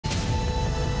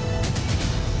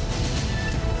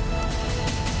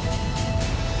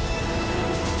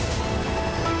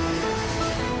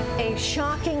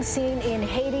Shocking scene in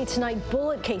Haiti tonight.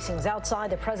 Bullet casings outside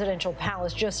the presidential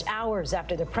palace just hours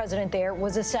after the president there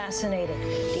was assassinated.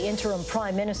 The interim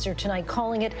prime minister tonight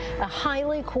calling it a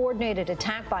highly coordinated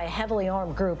attack by a heavily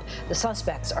armed group. The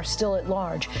suspects are still at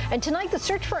large. And tonight, the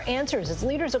search for answers as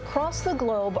leaders across the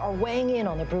globe are weighing in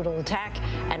on the brutal attack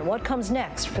and what comes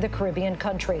next for the Caribbean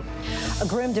country. A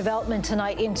grim development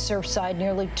tonight in Surfside,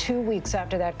 nearly 2 weeks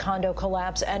after that condo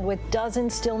collapse, and with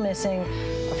dozens still missing.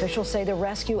 Officials say the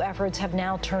rescue efforts have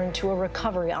now turned to a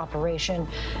recovery operation.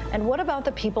 And what about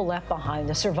the people left behind,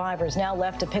 the survivors now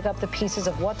left to pick up the pieces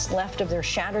of what's left of their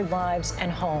shattered lives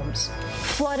and homes?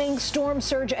 Flooding, storm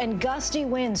surge, and gusty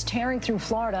winds tearing through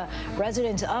Florida.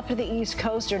 Residents up to the East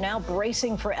Coast are now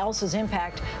bracing for Elsa's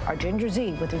impact. Our Ginger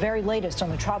Z with the very latest on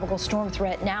the tropical storm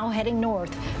threat now heading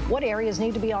north. What areas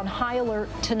need to be on high alert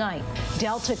tonight?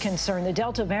 Delta concern. The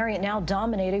Delta variant now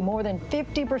dominating more than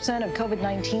 50% of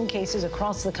COVID-19 cases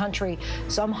across the country.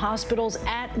 Some hospitals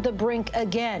at the brink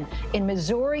again. In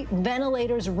Missouri,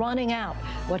 ventilators running out.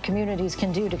 What communities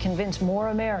can do to convince more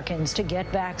Americans to get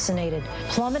vaccinated.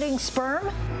 Plummeting sperm?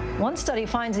 One study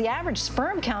finds the average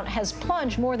sperm count has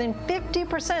plunged more than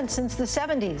 50% since the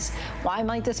 70s. Why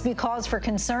might this be cause for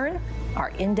concern? Our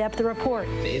in-depth report.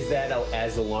 Is that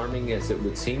as alarming as it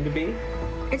would seem to be?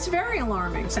 It's very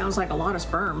alarming. Sounds like a lot of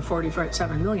sperm,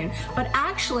 47 million. But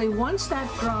actually, once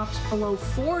that drops below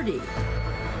 40,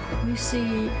 we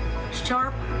see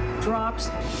sharp drops.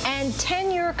 And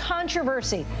 10-year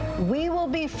controversy. We will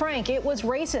be frank, it was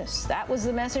racist. That was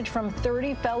the message from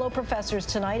 30 fellow professors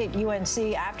tonight at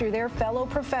UNC after their fellow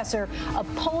professor, a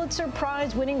Pulitzer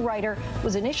Prize-winning writer,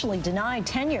 was initially denied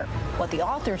tenure. What the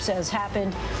author says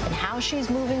happened and how she's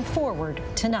moving forward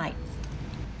tonight.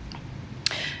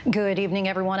 Good evening,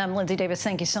 everyone. I'm Lindsay Davis.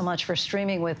 Thank you so much for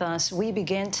streaming with us. We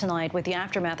begin tonight with the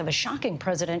aftermath of a shocking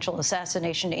presidential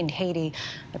assassination in Haiti.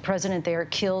 The president there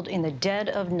killed in the dead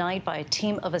of night by a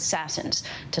team of assassins.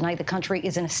 Tonight, the country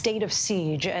is in a state of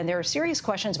siege, and there are serious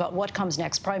questions about what comes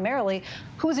next, primarily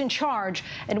who's in charge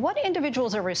and what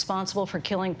individuals are responsible for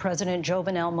killing President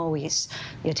Jovenel Moïse.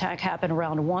 The attack happened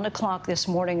around 1 o'clock this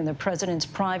morning in the president's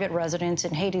private residence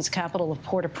in Haiti's capital of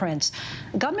Port-au-Prince.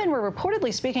 Gunmen were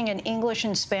reportedly speaking in English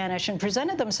and Spanish and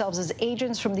presented themselves as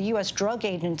agents from the U.S. Drug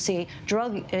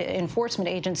Enforcement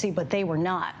Agency, but they were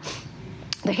not.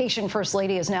 The Haitian First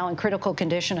Lady is now in critical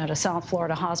condition at a South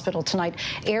Florida hospital tonight,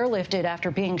 airlifted after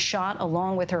being shot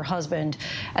along with her husband.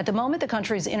 At the moment, the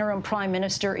country's interim prime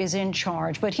minister is in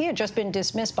charge, but he had just been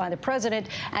dismissed by the president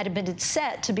and had been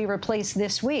set to be replaced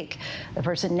this week. The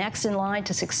person next in line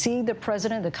to succeed the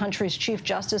president, the country's chief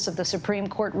justice of the Supreme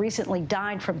Court, recently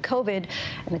died from COVID,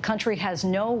 and the country has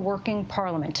no working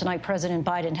parliament. Tonight, President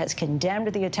Biden has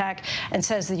condemned the attack and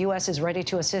says the U.S. is ready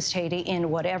to assist Haiti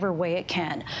in whatever way it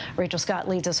can. Rachel Scott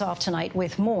leads us off tonight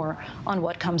with more on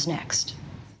what comes next.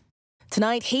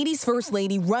 Tonight, Haiti's First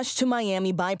Lady rushed to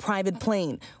Miami by private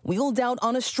plane, wheeled out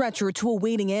on a stretcher to a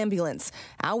waiting ambulance,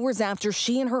 hours after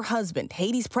she and her husband,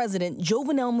 Haiti's President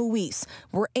Jovenel Moïse,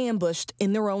 were ambushed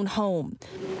in their own home.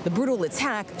 The brutal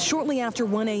attack shortly after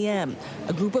 1 a.m.,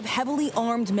 a group of heavily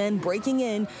armed men breaking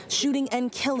in, shooting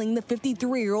and killing the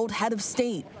 53-year-old head of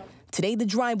state. Today, the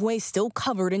driveway still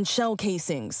covered in shell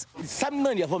casings.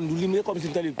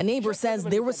 A neighbor says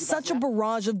there was such a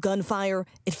barrage of gunfire,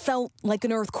 it felt like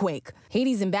an earthquake.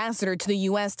 Haiti's ambassador to the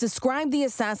U.S. described the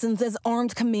assassins as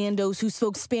armed commandos who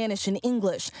spoke Spanish and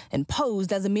English and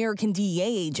posed as American DEA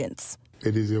agents.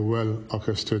 It is a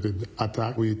well-orchestrated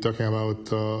attack. We're talking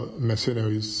about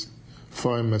mercenaries,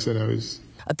 foreign mercenaries.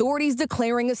 Authorities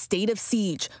declaring a state of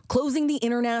siege, closing the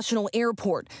international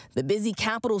airport. The busy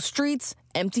capital streets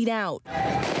emptied out.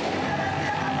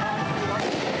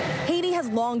 Haiti has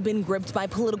long been gripped by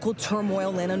political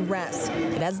turmoil and unrest.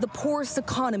 It has the poorest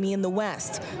economy in the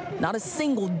West. Not a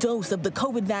single dose of the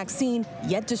COVID vaccine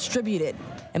yet distributed.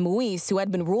 And Moïse, who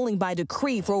had been ruling by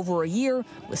decree for over a year,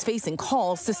 was facing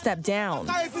calls to step down.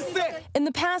 In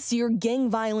the past year, gang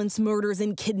violence, murders,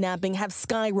 and kidnapping have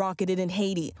skyrocketed in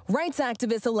Haiti. Rights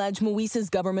activists allege Moïse's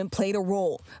government played a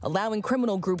role, allowing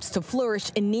criminal groups to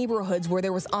flourish in neighborhoods where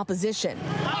there was opposition.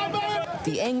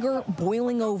 The anger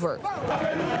boiling over.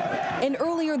 And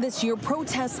earlier this year,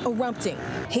 protests erupting.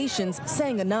 Haitians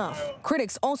saying enough.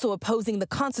 Critics also opposing the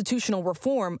constitutional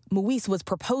reform Moïse was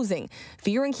proposing,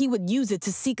 fearing he would use it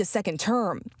to seek a second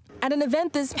term. At an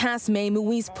event this past May,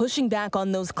 Moïse pushing back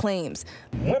on those claims.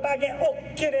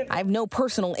 I have no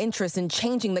personal interest in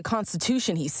changing the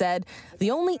Constitution, he said. The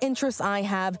only interest I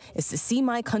have is to see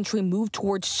my country move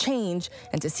towards change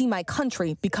and to see my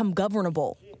country become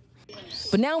governable.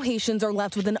 But now Haitians are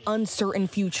left with an uncertain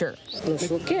future.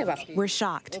 We're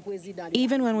shocked.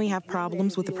 Even when we have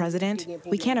problems with the president,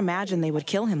 we can't imagine they would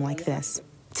kill him like this.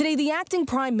 Today, the acting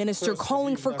prime minister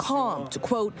calling for calm to,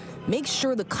 quote, make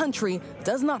sure the country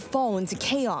does not fall into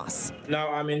chaos.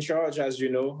 Now I'm in charge, as you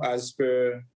know, as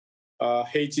per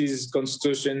Haiti's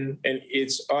constitution and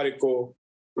its Article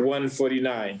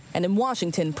 149. And in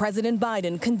Washington, President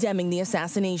Biden condemning the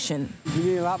assassination. We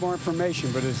need a lot more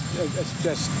information, but it's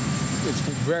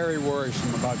very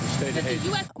worrisome about the state of Haiti.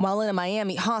 While in a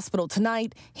Miami hospital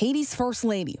tonight, Haiti's First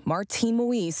Lady, Martine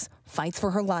Moïse, fights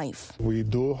for her life. We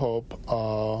do hope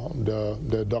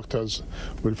the doctors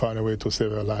will find a way to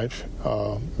save her life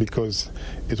because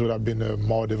it would have been a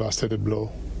more devastating blow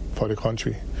for the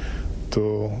country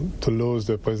to lose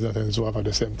the president and his wife at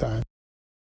the same time.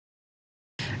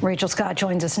 Rachel Scott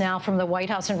joins us now from the White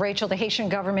House. And Rachel, the Haitian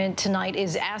government tonight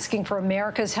is asking for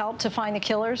America's help to find the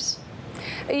killers.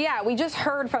 Yeah, we just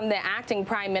heard from the acting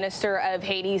prime minister of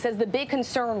Haiti. He says the big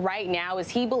concern right now is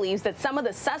he believes that some of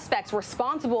the suspects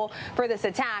responsible for this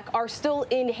attack are still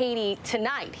in Haiti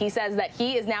tonight. He says that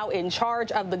he is now in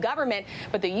charge of the government,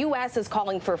 but the U.S. is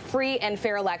calling for free and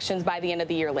fair elections by the end of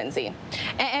the year, Lindsay.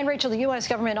 And Rachel, the U.S.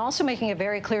 government also making it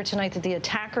very clear tonight that the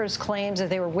attackers' claims that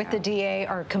they were with the DA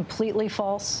are completely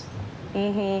false.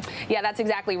 Yeah, that's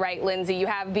exactly right, Lindsay. You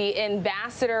have the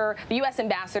U.S.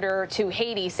 ambassador to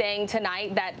Haiti saying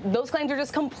tonight that those claims are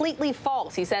just completely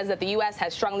false. He says that the U.S.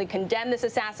 has strongly condemned this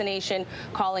assassination,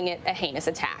 calling it a heinous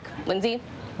attack. Lindsay?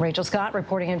 Rachel Scott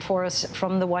reporting in for us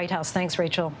from the White House. Thanks,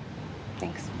 Rachel.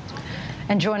 Thanks.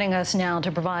 And joining us now to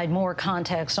provide more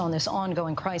context on this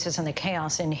ongoing crisis and the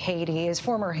chaos in Haiti is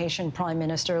former Haitian Prime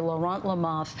Minister Laurent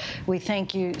Lamothe. We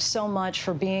thank you so much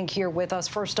for being here with us.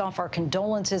 First off, our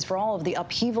condolences for all of the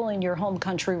upheaval in your home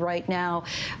country right now.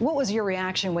 What was your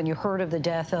reaction when you heard of the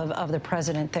death of the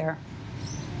president there?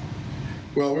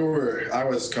 Well, I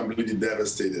was completely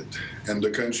devastated, and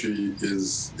the country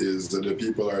the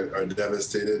people are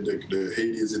devastated. The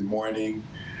Haiti is in mourning.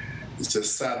 It's a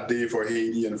sad day for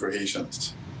Haiti and for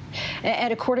Haitians.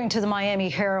 And according to the Miami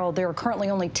Herald, there are currently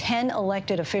only 10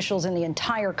 elected officials in the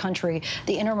entire country.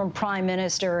 The interim prime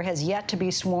minister has yet to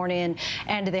be sworn in,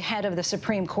 and the head of the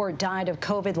Supreme Court died of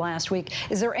COVID last week.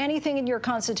 Is there anything in your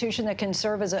constitution that can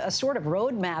serve as a sort of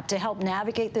roadmap to help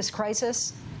navigate this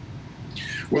crisis?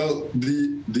 Well,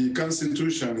 the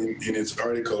Constitution in its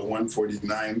Article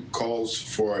 149 calls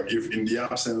for, if in the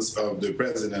absence of the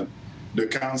president, the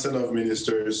Council of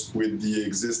Ministers with the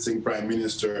existing Prime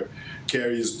Minister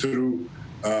carries through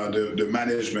the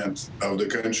management of the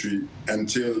country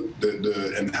until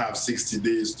and have 60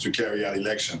 days to carry out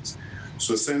elections.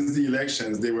 So since the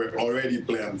elections, they were already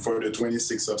planned for the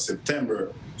 26th of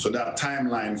September. So that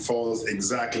timeline falls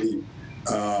exactly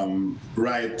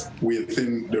right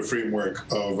within the framework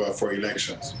for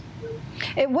elections.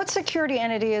 What security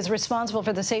entity is responsible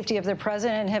for the safety of the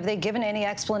president? Have they given any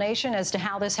explanation as to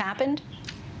how this happened?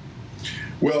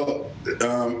 Well,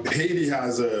 Haiti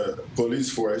has a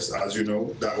police force, as you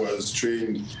know, that was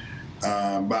trained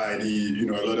by a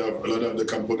lot of the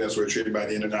components were trained by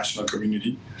the international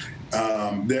community.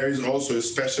 There is also a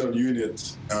special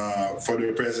unit for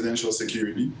the presidential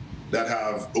security that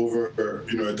have over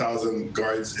 1,000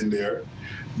 guards in there.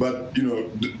 But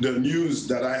the news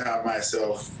that I have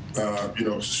myself,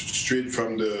 straight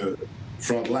from the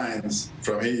front lines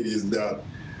from Haiti is that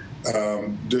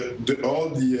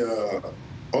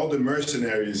all the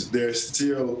mercenaries, they're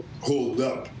still holed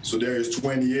up. So there is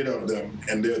 28 of them,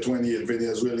 and there are 28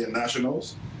 Venezuelan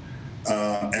nationals.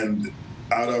 And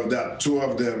out of that, 2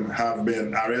 of them have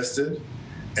been arrested,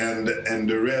 and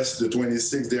the rest, the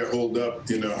 26, they're holed up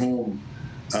in a home.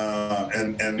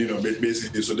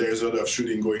 Basically, so there's a lot of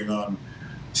shooting going on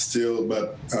still,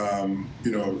 but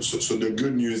so the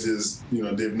good news is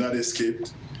they've not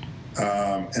escaped,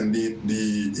 and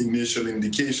the initial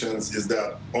indications is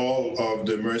that all of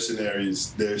the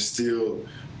mercenaries, they're still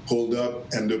holed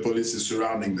up and the police is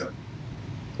surrounding them.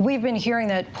 We've been hearing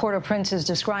that Port-au-Prince is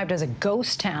described as a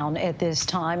ghost town at this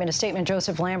time. In a statement,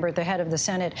 Joseph Lambert, the head of the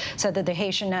Senate, said that the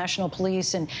Haitian National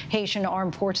Police and Haitian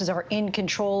armed forces are in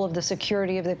control of the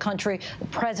security of the country. The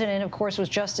president, of course, was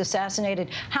just assassinated.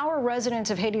 How are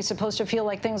residents of Haiti supposed to feel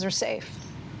like things are safe?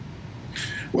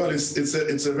 Well, it's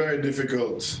a very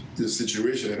difficult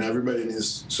situation, and everybody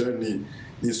certainly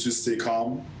needs to stay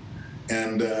calm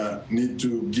and need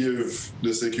to give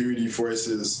the security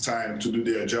forces time to do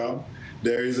their job.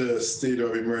 There is a state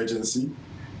of emergency,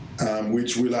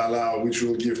 which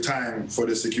will give time for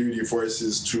the security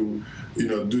forces to,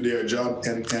 do their job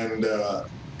and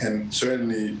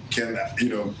certainly can,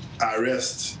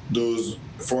 arrest those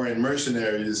foreign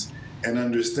mercenaries and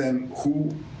understand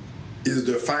who is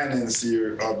the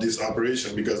financier of this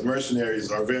operation, because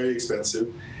mercenaries are very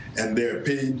expensive and they're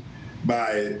paid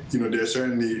by, they're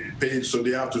certainly paid, so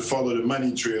they have to follow the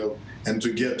money trail and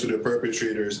to get to the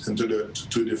perpetrators and to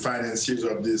the financiers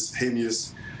of this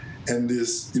heinous and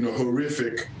this,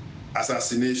 horrific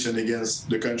assassination against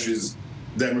the country's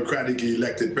democratically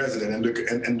elected president.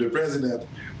 And the president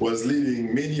was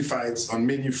leading many fights on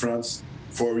many fronts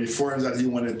for reforms that he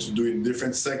wanted to do in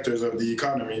different sectors of the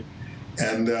economy.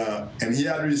 And he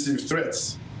had received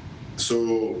threats.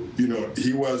 So,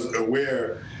 he was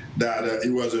aware that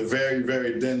it was a very,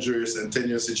 very dangerous and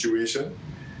tenuous situation.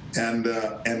 And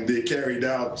they carried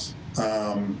out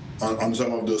on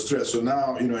some of those threats. So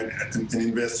now, an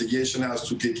investigation has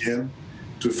to kick in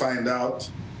to find out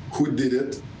who did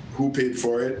it, who paid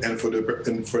for it, and for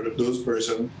those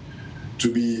persons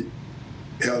to be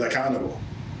held accountable.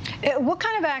 What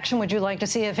kind of action would you like to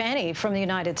see, if any, from the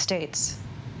United States?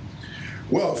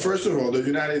 Well, first of all, the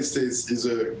United States is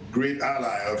a great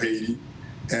ally of Haiti,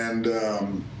 and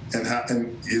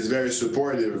is very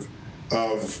supportive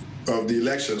of the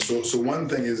election. So one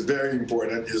thing is very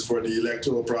important is for the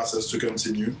electoral process to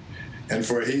continue, and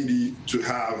for Haiti to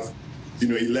have,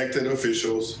 elected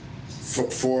officials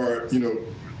for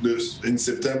in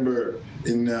September,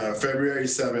 in February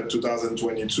 7,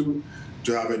 2022,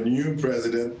 to have a new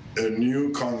president, a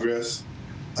new Congress,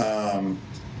 and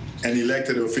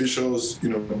elected officials,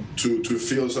 to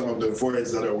fill some of the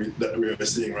voids that we are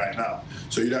seeing right now.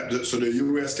 So the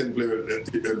U.S. can play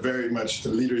a very much a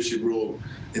leadership role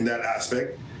in that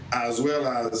aspect, as well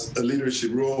as a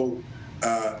leadership role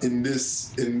in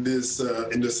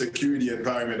the security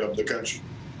environment of the country.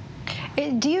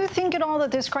 Do you think at all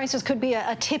that this crisis could be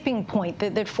a tipping point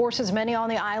that forces many on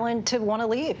the island to want to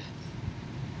leave?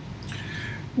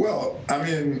 Well, I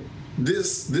mean,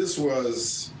 this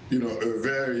was, a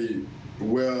very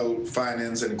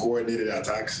well-financed and coordinated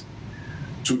attack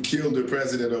to kill the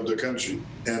president of the country,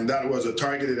 and that was a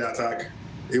targeted attack.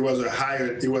 It was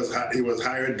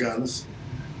hired guns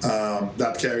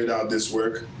that carried out this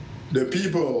work. The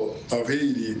people of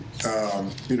Haiti,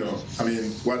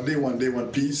 what they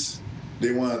want peace.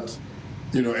 They want,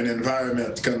 an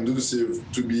environment conducive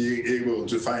to being able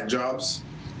to find jobs,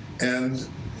 and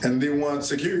they want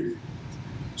security.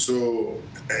 So,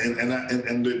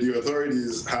 and the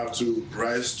authorities have to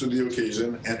rise to the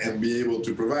occasion and be able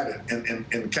to provide it.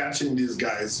 And catching these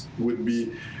guys would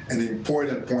be an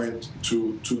important point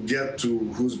to get to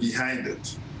who's behind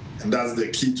it, and that's the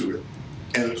key to it.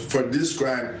 And for this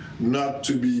crime not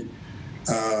to be,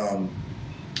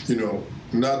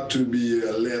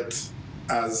 let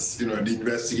as the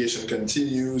investigation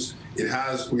continues,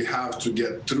 we have to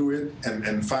get through it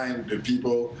and find the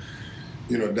people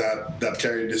that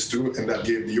carried this through and that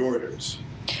gave the orders.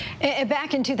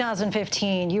 Back in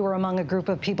 2015, you were among a group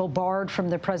of people barred from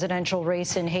the presidential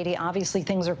race in Haiti. Obviously,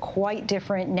 things are quite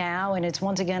different now, and it's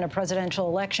once again a presidential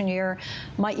election year.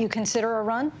 Might you consider a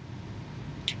run?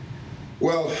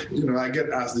 Well, I get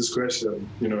asked this question,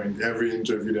 in every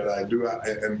interview that I do,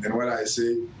 and what I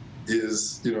say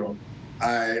is,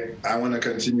 I want to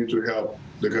continue to help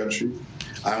the country.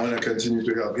 I want to continue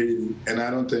to help Haiti, and I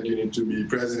don't think you need to be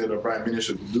president or prime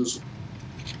minister to do so.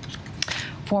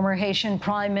 Former Haitian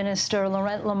Prime Minister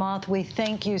Laurent Lamothe, we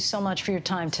thank you so much for your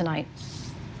time tonight.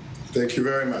 Thank you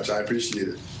very much. I appreciate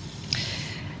it.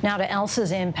 Now to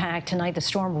Elsa's impact tonight, the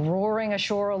storm roaring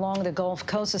ashore along the Gulf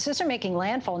Coast. The system making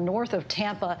landfall north of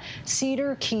Tampa.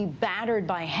 Cedar Key battered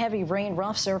by heavy rain,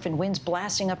 rough surf, and winds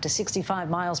blasting up to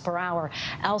 65 miles per hour.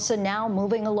 Elsa now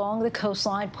moving along the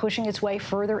coastline, pushing its way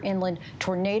further inland.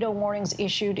 Tornado warnings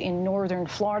issued in northern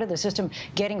Florida. The system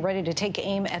getting ready to take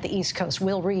aim at the East Coast.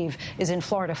 Will Reeve is in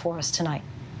Florida for us tonight.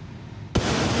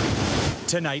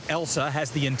 Tonight, Elsa has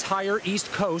the entire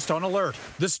East Coast on alert.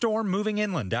 The storm moving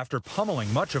inland after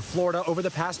pummeling much of Florida over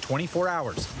the past 24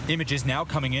 hours. Images now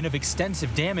coming in of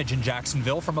extensive damage in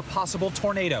Jacksonville from a possible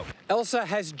tornado. Elsa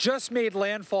has just made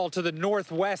landfall to the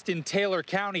northwest in Taylor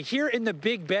County. Here in the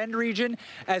Big Bend region,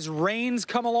 as rains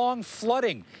come along,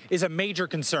 flooding is a major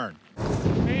concern.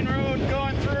 Main road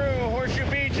going through Horseshoe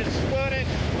Beach is flooded.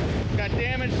 Got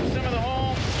damage to some of the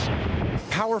homes.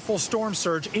 Powerful storm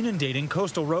surge inundating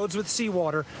coastal roads with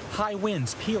seawater, high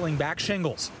winds peeling back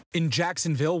shingles. In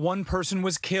Jacksonville, one person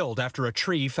was killed after a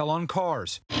tree fell on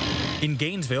cars. In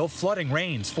Gainesville, flooding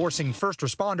rains forcing first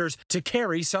responders to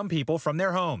carry some people from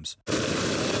their homes.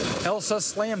 Elsa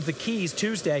slammed the Keys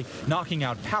Tuesday, knocking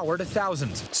out power to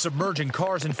thousands, submerging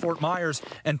cars in Fort Myers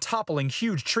and toppling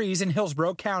huge trees in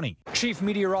Hillsborough County. Chief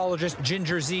Meteorologist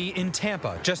Ginger Z in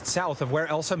Tampa, just south of where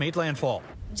Elsa made landfall.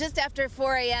 just after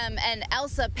 4 a.m. and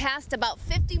Elsa passed about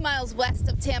 50 miles west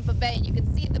of Tampa Bay. And you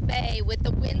can see the bay with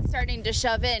the wind starting to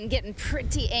shove in, getting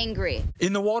pretty angry.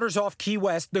 In the waters off Key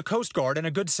West, the Coast Guard and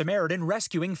a Good Samaritan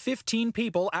rescuing 15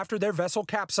 people after their vessel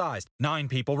capsized. 9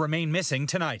 people remain missing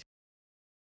tonight.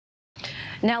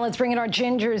 Now let's bring in our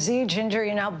Ginger Z. Ginger,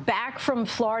 you're now back from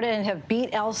Florida and have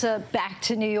beat Elsa back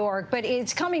to New York, but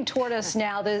it's coming toward us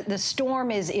now. The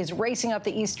storm is racing up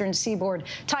the eastern seaboard.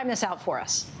 Time this out for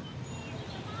us.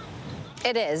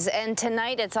 It is, and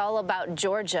tonight it's all about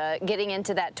Georgia getting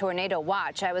into that tornado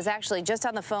watch. I was actually just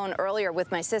on the phone earlier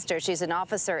with my sister. She's an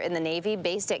officer in the Navy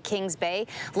based at Kings Bay.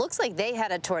 Looks like they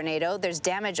had a tornado. There's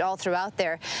damage all throughout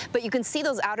there, but you can see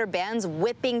those outer bands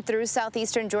whipping through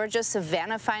southeastern Georgia.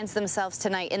 Savannah finds themselves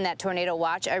tonight in that tornado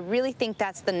watch. I really think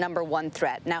that's the #1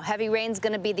 threat. Now, heavy rain's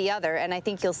going to be the other, and I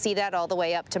think you'll see that all the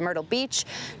way up to Myrtle Beach,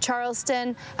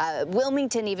 Charleston,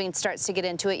 Wilmington even starts to get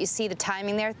into it. You see the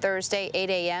timing there, Thursday,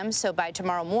 8 a.m., so by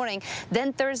tomorrow morning.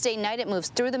 Then Thursday night, it moves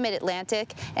through the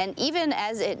mid-Atlantic, and even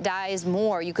as it dies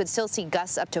more, you could still see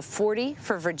gusts up to 40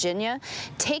 for Virginia.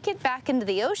 Take it back into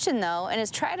the ocean, though, and it's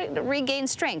trying to regain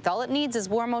strength. All it needs is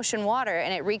warm ocean water,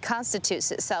 and it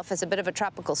reconstitutes itself as a bit of a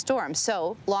tropical storm.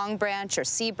 So Long Branch or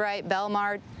Seabright,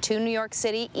 Belmar to New York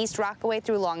City, East Rockaway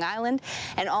through Long Island,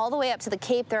 and all the way up to the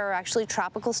Cape, there are actually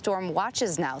tropical storm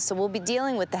watches now. So we'll be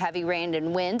dealing with the heavy rain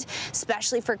and wind,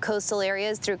 especially for coastal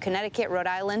areas through Connecticut, Rhode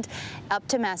Island, up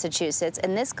to Massachusetts,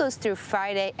 and this goes through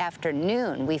Friday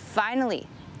afternoon. We finally,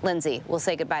 Lindsay, will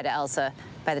say goodbye to Elsa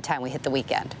by the time we hit the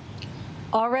weekend.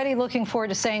 Already looking forward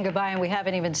to saying goodbye, and we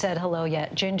haven't even said hello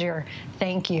yet. Ginger,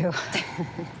 thank you.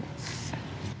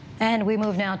 And we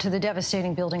move now to the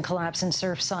devastating building collapse in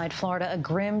Surfside, Florida. A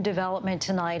grim development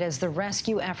tonight as the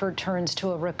rescue effort turns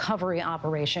to a recovery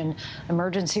operation.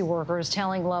 Emergency workers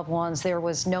telling loved ones there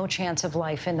was no chance of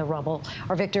life in the rubble.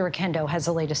 Our Victor Akendo has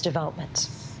the latest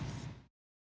developments.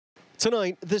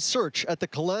 Tonight, the search at the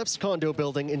collapsed condo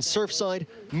building in Surfside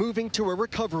moving to a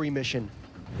recovery mission.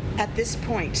 At this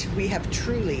point, we have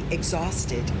truly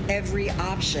exhausted every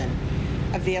option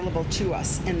available to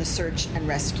us in the search and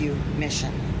rescue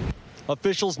mission.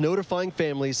 Officials notifying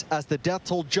families as the death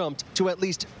toll jumped to at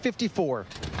least 54.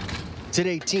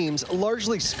 Today, teams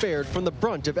largely spared from the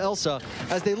brunt of Elsa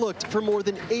as they looked for more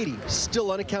than 80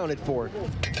 still unaccounted for.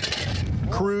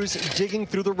 Crews digging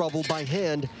through the rubble by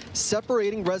hand,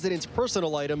 separating residents'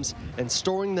 personal items and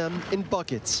storing them in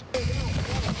buckets.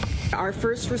 Our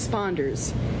first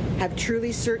responders have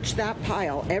truly searched that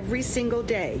pile every single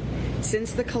day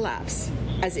since the collapse,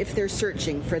 as if they're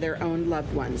searching for their own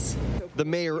loved ones. The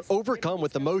mayor overcome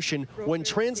with emotion when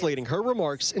translating her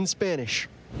remarks in Spanish.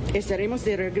 Estaremos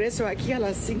de regreso aquí a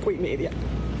las 5:30.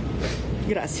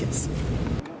 Gracias.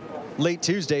 Late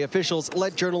Tuesday, officials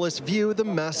let journalists view the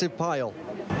massive pile.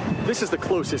 This is the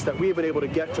closest that we have been able to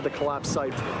get to the collapse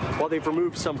site. While they've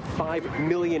removed some 5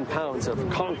 million pounds of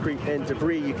concrete and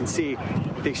debris, you can see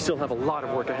they still have a lot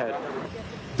of work ahead.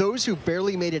 Those who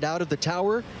barely made it out of the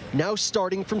tower now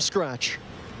starting from scratch.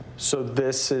 So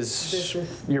this is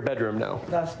your bedroom now?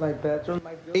 That's my bedroom.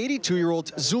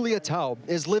 82-year-old Zulia Taub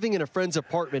is living in a friend's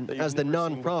apartment as the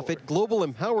nonprofit Global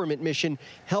Empowerment Mission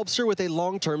helps her with a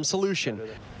long-term solution.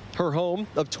 Her home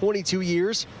of 22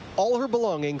 years, all her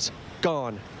belongings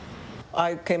gone.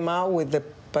 I came out with the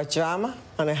pajama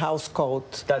and a house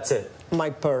coat. That's it? My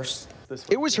purse.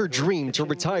 It was her dream to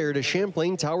retire to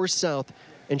Champlain Towers South,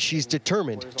 and she's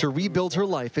determined to rebuild her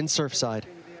life in Surfside.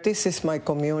 This is my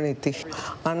community,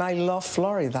 and I love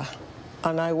Florida,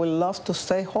 and I would love to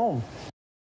stay home.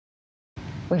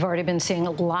 We've already been seeing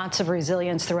lots of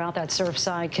resilience throughout that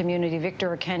Surfside community.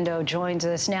 Victor Akendo joins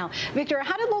us now. Victor,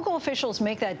 how did local officials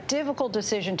make that difficult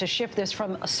decision to shift this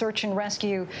from a search and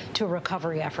rescue to a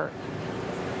recovery effort?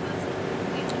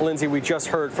 Lindsay, we just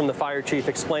heard from the fire chief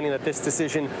explaining that this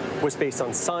decision was based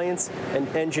on science and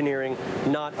engineering,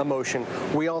 not emotion.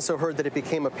 We also heard that it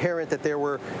became apparent that there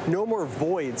were no more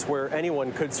voids where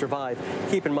anyone could survive.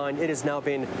 Keep in mind, it has now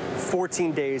been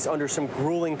 14 days under some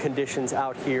grueling conditions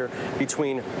out here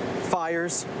between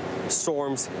fires,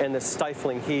 storms, and the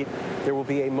stifling heat. There will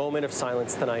be a moment of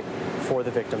silence tonight for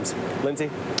the victims. Lindsay?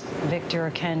 Victor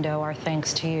Akendo, our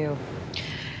thanks to you.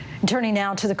 Turning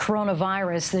now to the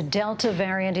coronavirus, the Delta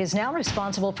variant is now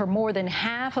responsible for more than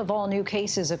half of all new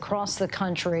cases across the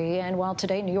country. And while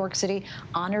today New York City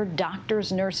honored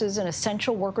doctors, nurses, and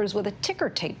essential workers with a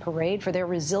ticker tape parade for their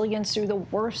resilience through the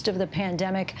worst of the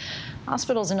pandemic,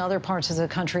 hospitals in other parts of the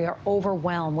country are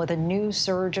overwhelmed with a new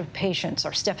surge of patients.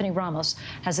 Our Stephanie Ramos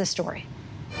has this story.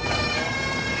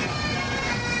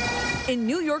 In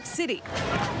New York City,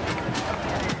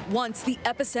 once the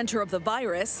epicenter of the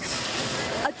virus,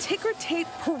 A ticker tape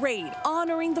parade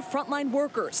honoring the frontline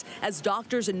workers as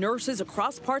doctors and nurses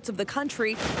across parts of the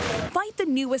country fight the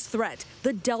newest threat,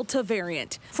 the Delta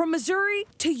variant. From Missouri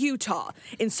to Utah,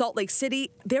 in Salt Lake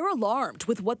City, they're alarmed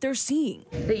with what they're seeing.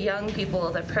 The young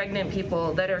people, the pregnant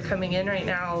people that are coming in right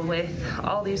now with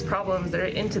all these problems that are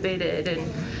intubated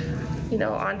and,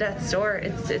 on death's door,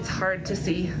 it's hard to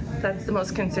see. That's the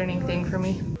most concerning thing for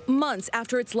me. Months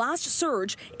after its last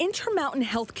surge, Intermountain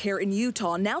Healthcare in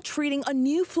Utah now treating a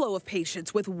new flow of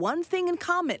patients with one thing in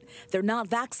common: they're not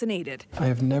vaccinated. I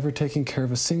have never taken care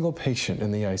of a single patient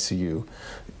in the ICU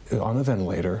on a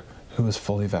ventilator who is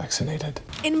fully vaccinated.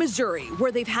 In Missouri,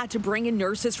 where they've had to bring in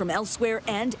nurses from elsewhere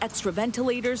and extra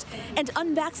ventilators, and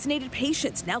unvaccinated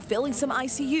patients now filling some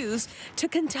ICUs, to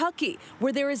Kentucky,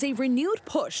 where there is a renewed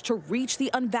push to reach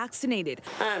the unvaccinated.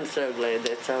 I'm so glad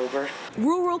that's over.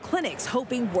 Rural clinics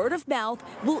hoping word of mouth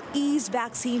will ease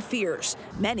vaccine fears.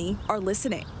 Many are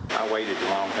listening. I waited a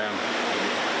long time.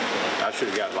 I should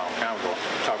have got a long time ago.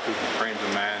 I talked to some friends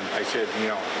of mine. They said,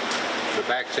 the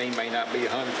vaccine may not be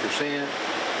 100%,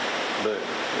 but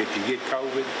if you get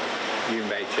COVID, you're in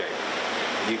bad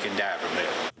shape. You can die from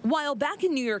it. While back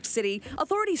in New York City,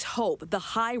 authorities hope the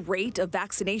high rate of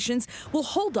vaccinations will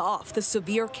hold off the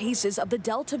severe cases of the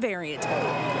Delta variant,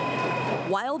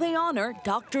 while they honor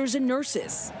doctors and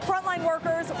nurses. Frontline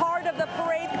workers, part of the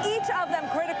parade, each of them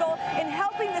critical in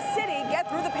helping the city get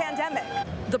through the pandemic.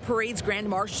 The parade's Grand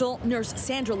Marshal, Nurse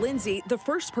Sandra Lindsay, the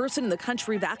first person in the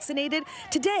country vaccinated,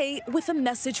 today with a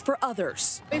message for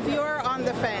others. If you're on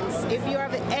the fence, if you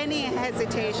have any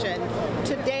hesitation,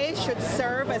 today should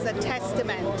serve as a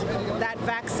testament that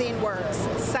vaccine works.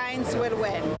 Science will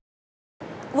win.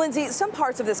 Lindsay, some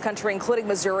parts of this country, including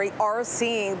Missouri, are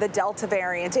seeing the Delta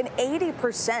variant in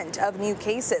 80% of new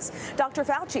cases. Dr.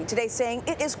 Fauci today saying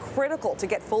it is critical to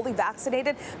get fully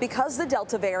vaccinated because the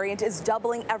Delta variant is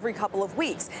doubling every couple of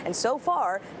weeks. And so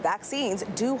far, vaccines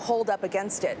do hold up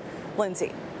against it.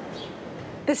 Lindsay.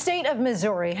 The state of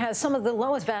Missouri has some of the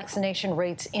lowest vaccination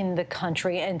rates in the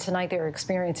country, and tonight they're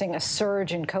experiencing a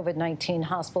surge in COVID-19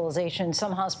 hospitalizations.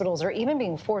 Some hospitals are even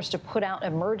being forced to put out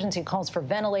emergency calls for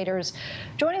ventilators.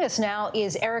 Joining us now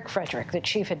is Eric Frederick, the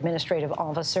Chief Administrative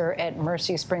Officer at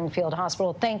Mercy Springfield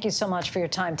Hospital. Thank you so much for your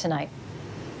time tonight.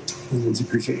 Lindsay,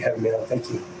 appreciate you having me on. Thank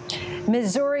you.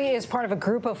 Missouri is part of a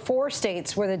group of 4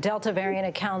 states where the Delta variant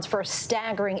accounts for a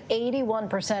staggering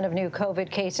 81% of new COVID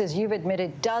cases. You've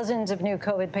admitted dozens of new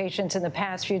COVID patients in the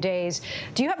past few days.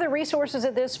 Do you have the resources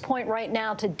at this point right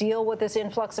now to deal with this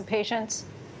influx of patients?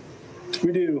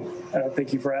 We do.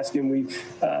 Thank you for asking.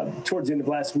 Towards the end of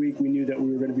last week, we knew that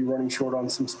we were going to be running short on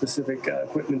some specific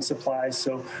equipment supplies.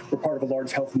 So we're part of a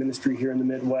large health ministry here in the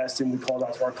Midwest, and we called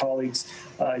out to our colleagues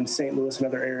in St. Louis and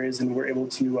other areas, and we're able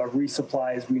to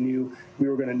resupply as we knew we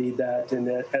were going to need that. And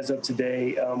as of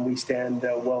today, we stand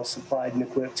well supplied and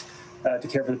equipped to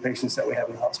care for the patients that we have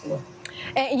in the hospital.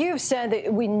 And you've said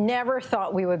that we never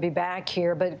thought we would be back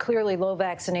here, but clearly low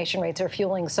vaccination rates are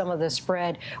fueling some of the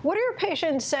spread. What are your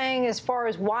patients saying as far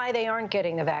as why they aren't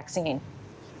getting the vaccine?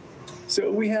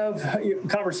 So we have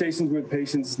conversations with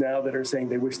patients now that are saying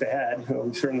they wish they had.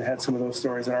 We've certainly had some of those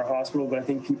stories in our hospital, but I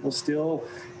think people still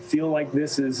feel like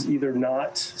this is either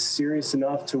not serious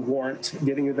enough to warrant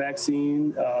getting a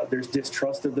vaccine. There's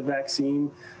distrust of the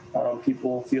vaccine.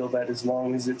 People feel that as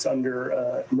long as it's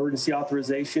under emergency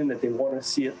authorization, that they want to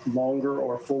see it longer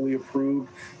or fully approved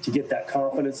to get that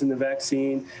confidence in the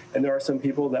vaccine. And there are some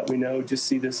people that we know just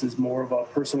see this as more of a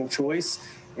personal choice.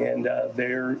 And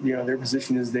their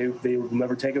position is they will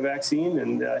never take a vaccine.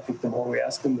 And I think the more we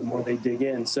ask them, the more they dig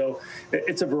in. So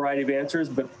it's a variety of answers,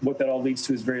 but what that all leads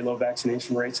to is very low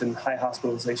vaccination rates and high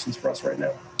hospitalizations for us right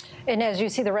now. And as you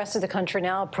see the rest of the country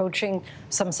now approaching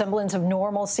some semblance of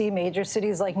normalcy, major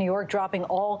cities like New York dropping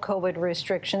all COVID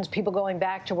restrictions, people going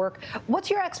back to work, what's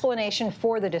your explanation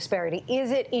for the disparity? Is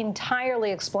it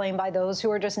entirely explained by those who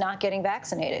are just not getting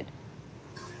vaccinated?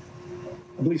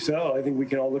 I believe so. I think we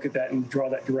can all look at that and draw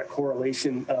that direct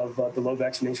correlation of the low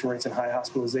vaccination rates and high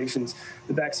hospitalizations.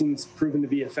 The vaccine's proven to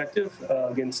be effective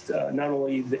against not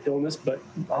only the illness, but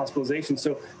hospitalization.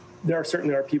 So there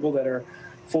certainly are people that are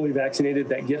fully vaccinated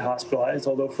that get hospitalized,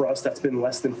 although for us that's been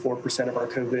less than 4% of our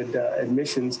COVID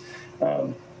admissions.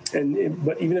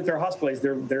 But even if they're hospitalized,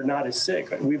 they're not as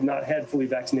sick. We've not had fully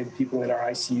vaccinated people in our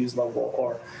ICUs level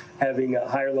or having a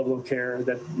higher level of care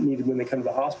that needed when they come to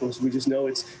the hospital. So we just know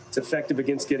it's effective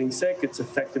against getting sick. It's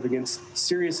effective against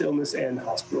serious illness and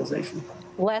hospitalization.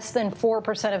 Less than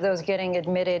 4% of those getting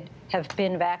admitted have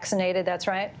been vaccinated. That's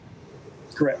right?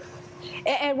 Correct.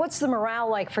 And what's the morale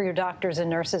like for your doctors and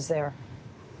nurses there?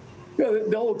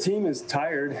 The whole team is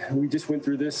tired. We just went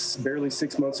through this barely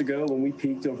 6 months ago when we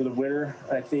peaked over the winter.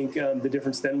 I think the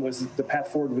difference then was the path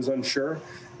forward was unsure.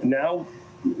 And now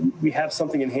we have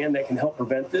something in hand that can help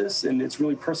prevent this, and it's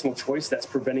really personal choice that's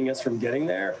preventing us from getting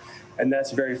there. And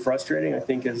that's very frustrating. I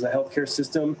think as a healthcare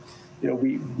system,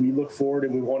 we look forward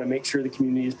and we want to make sure the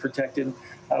community is protected.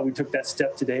 We took that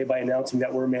step today by announcing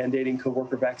that we're mandating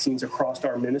coworker vaccines across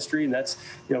our ministry, and that's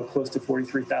close to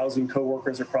 43,000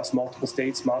 coworkers across multiple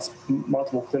states,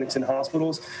 multiple clinics and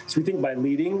hospitals. So we think by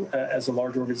leading as a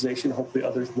large organization, hopefully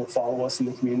others will follow us in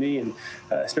the community, and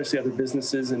especially other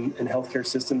businesses and healthcare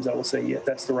systems that will say, yeah,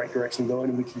 that's the right direction going,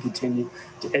 and we can continue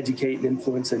to educate and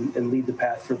influence and lead the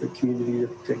path for the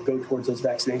community to go towards those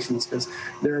vaccinations, because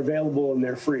they're available and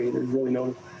they're free. There's really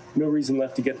no reason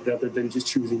left to get it other than just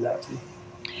choosing not to.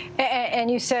 And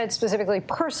you said specifically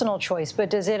personal choice, but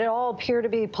does it at all appear to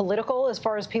be political as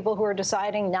far as people who are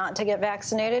deciding not to get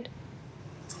vaccinated?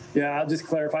 Yeah, I'll just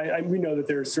clarify. We know that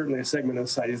there is certainly a segment of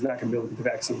society that's not going to be able to get the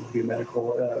vaccine. There'll be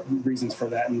medical reasons for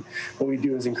that. And what we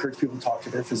do is encourage people to talk to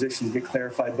their physicians, get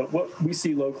clarified. But what we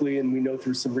see locally, and we know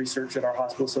through some research at our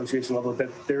hospital association level,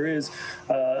 that there is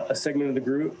a segment of the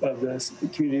group of the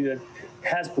community that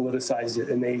has politicized it,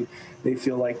 and they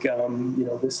feel like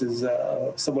this is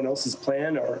someone else's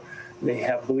plan, or they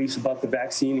have beliefs about the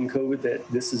vaccine and COVID that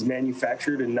this is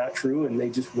manufactured and not true, and they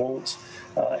just won't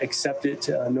accept it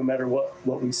no matter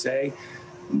what we say.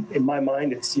 In my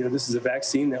mind, it's this is a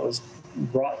vaccine that was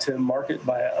brought to market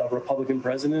by a Republican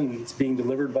president, and it's being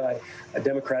delivered by a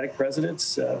Democratic president.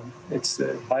 It's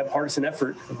a bipartisan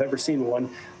effort. If I've ever seen one.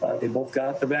 They both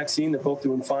got the vaccine. They're both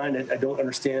doing fine. I don't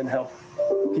understand how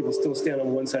people still stand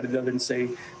on one side or the other and say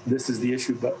this is the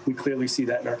issue, but we clearly see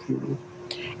that in our community.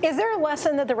 Is there a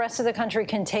lesson that the rest of the country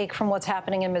can take from what's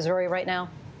happening in Missouri right now?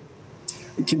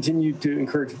 Continue to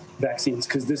encourage vaccines,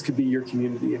 because this could be your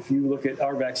community. If you look at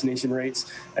our vaccination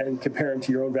rates and compare them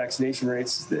to your own vaccination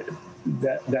rates,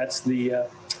 that's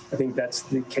I think that's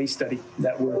the case study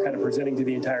that we're kind of presenting to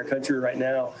the entire country right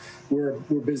now. We're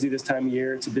busy this time of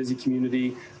year. It's a busy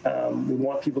community. We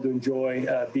want people to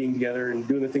enjoy being together and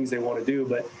doing the things they want to do,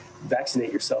 but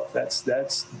vaccinate yourself.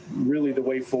 That's really the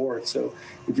way forward. So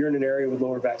if you're in an area with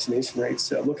lower vaccination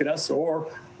rates, look at us,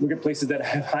 or look at places that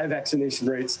have high vaccination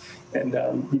rates, and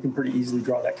you can pretty easily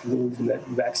draw that conclusion that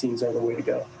vaccines are the way to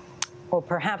go. Well,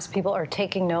 perhaps people are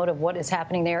taking note of what is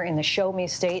happening there in the Show Me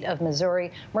state of Missouri.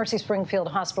 Mercy Springfield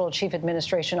Hospital Chief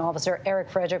Administration Officer Eric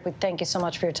Frederick, we thank you so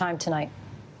much for your time tonight.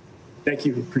 Thank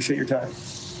you. Appreciate your time.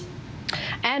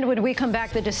 And when we come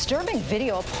back, the disturbing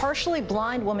video, a partially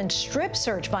blind woman strip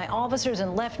searched by officers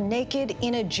and left naked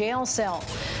in a jail cell.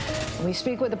 We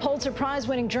speak with the Pulitzer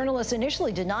Prize-winning journalist,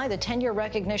 initially denied the 10-year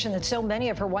recognition that so many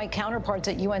of her white counterparts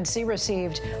at UNC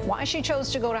received, why she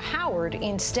chose to go to Howard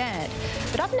instead.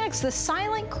 But up next, the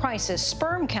silent crisis.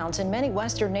 Sperm counts in many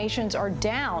Western nations are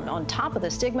down on top of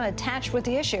the stigma attached with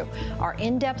the issue. Our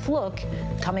in-depth look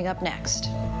coming up next.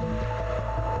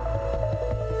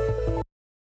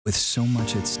 With so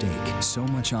much at stake, so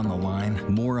much on the line,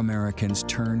 more Americans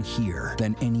turn here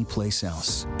than any place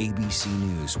else. ABC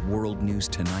News World News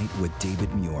Tonight with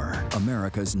David Muir,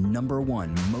 America's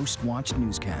 #1 most watched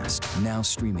newscast, now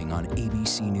streaming on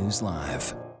ABC News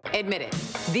Live. Admit it,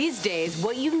 these days,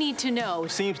 what you need to know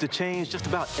seems to change just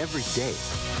about every day.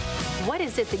 What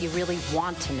is it that you really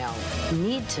want to know,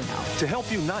 need to know? To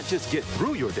help you not just get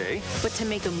through your day, but to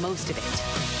make the most of it.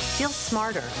 Feel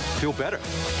smarter. Feel better.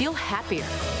 Feel happier.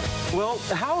 Well,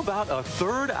 how about a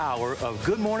third hour of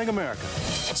Good Morning America?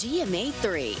 GMA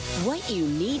 3, what you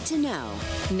need to know.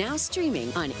 Now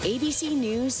streaming on ABC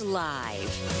News Live.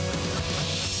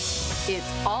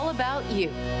 It's all about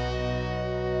you.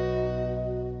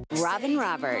 Robin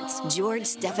Roberts, George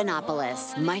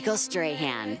Stephanopoulos, Michael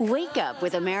Strahan. Wake up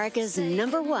with America's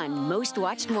 #1 most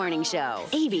watched morning show.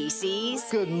 ABC's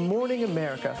Good Morning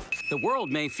America. The world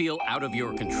may feel out of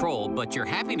your control, but your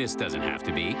happiness doesn't have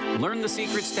to be. Learn the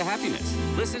secrets to happiness.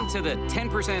 Listen to the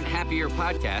 10% Happier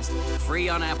podcast, free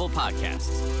on Apple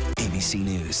Podcasts. ABC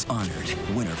News honored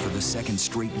winner for the second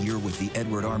straight year with the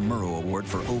Edward R. Murrow Award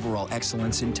for Overall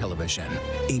Excellence in Television.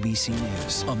 ABC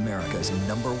News, America's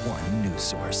 #1 news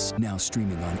source. Now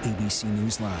streaming on ABC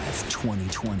News Live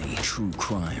 2020. True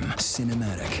crime,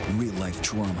 cinematic, real-life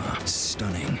drama,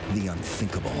 stunning, the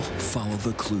unthinkable. Follow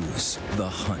the clues, The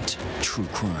Hunt. True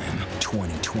crime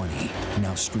 2020.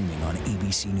 Now streaming on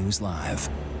ABC News Live.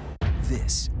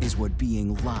 This is what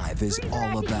being live is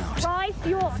all about.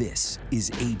 This is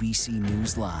ABC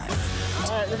News Live.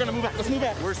 All right, we're gonna move back. Let's move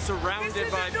back. We're surrounded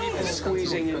by people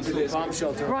squeezing into this bomb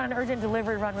shelter. We're on an urgent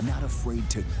delivery run. Not afraid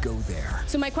to go there.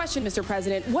 So my question, Mr.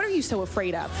 President, what are you so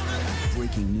afraid of?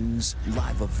 Breaking news,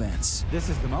 live events. This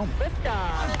is the moment.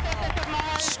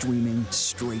 Streaming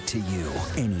straight to you,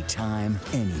 anytime,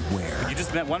 anywhere. You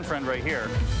just met one friend right here.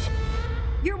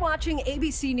 You're watching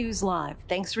ABC News Live.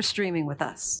 Thanks for streaming with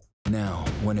us. Now,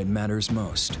 when it matters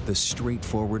most, the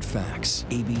straightforward facts.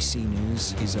 ABC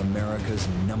News is America's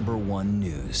 #1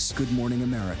 news. Good Morning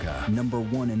America,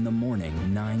 #1 in the morning,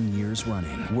 9 years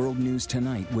running. World News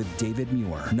Tonight with David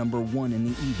Muir, #1 in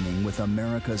the evening with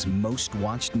America's most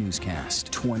watched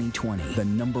newscast. 2020, the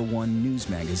 #1 news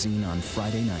magazine on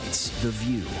Friday nights. The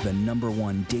View, the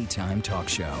 #1 daytime talk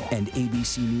show. And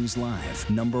ABC News Live,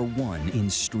 #1 in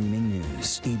streaming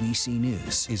news. ABC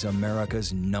News is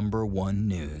America's #1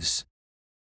 news.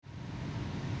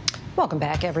 Welcome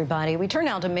back, everybody. We turn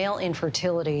now to male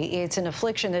infertility. It's an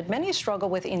affliction that many struggle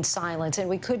with in silence, and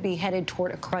we could be headed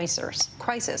toward a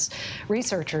crisis.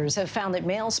 Researchers have found that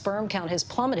male sperm count has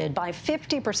plummeted by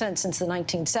 50% since the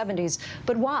 1970s.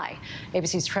 But why?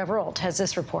 ABC's Trevor Olt has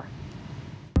this report.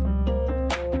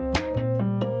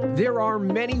 There are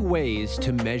many ways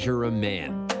to measure a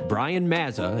man. Brian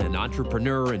Mazza, an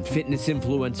entrepreneur and fitness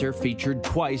influencer featured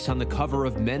twice on the cover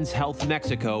of Men's Health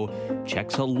Mexico,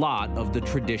 checks a lot of the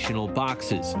traditional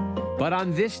boxes. But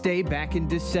on this day back in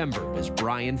December, as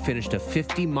Brian finished a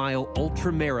 50-mile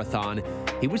ultra marathon,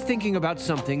 he was thinking about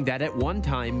something that at one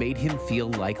time made him feel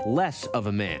like less of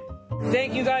a man.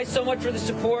 Thank you guys so much for the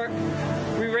support.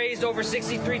 We raised over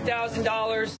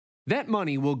 $63,000. That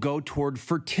money will go toward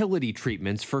fertility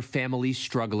treatments for families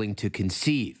struggling to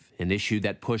conceive, an issue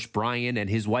that pushed Brian and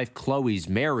his wife Chloe's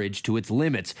marriage to its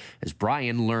limits, as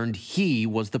Brian learned he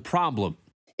was the problem.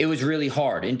 It was really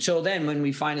hard until then when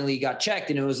we finally got checked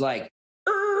and it was like,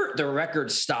 the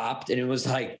record stopped and it was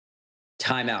like,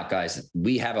 time out, guys.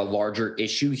 We have a larger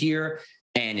issue here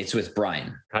and it's with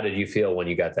Brian. How did you feel when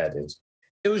you got that news?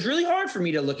 It was really hard for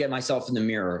me to look at myself in the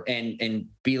mirror and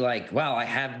be like, wow, I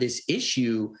have this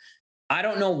issue. I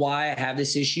don't know why I have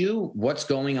this issue. What's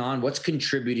going on? What's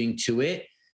contributing to it?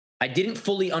 I didn't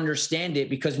fully understand it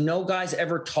because no guys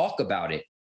ever talk about it.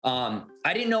 I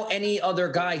didn't know any other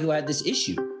guy who had this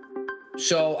issue.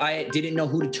 So I didn't know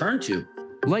who to turn to.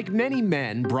 Like many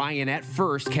men, Brian at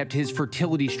first kept his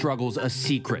fertility struggles a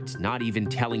secret, not even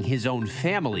telling his own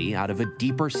family out of a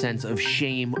deeper sense of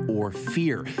shame or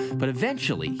fear. But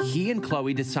eventually, he and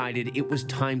Chloe decided it was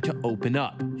time to open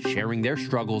up, sharing their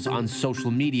struggles on social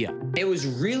media. It was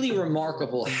really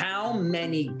remarkable how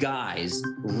many guys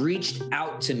reached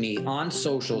out to me on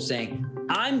social saying,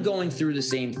 I'm going through the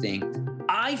same thing.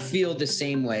 I feel the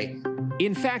same way.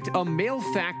 In fact, a male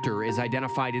factor is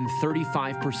identified in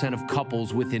 35% of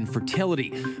couples with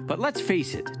infertility. But let's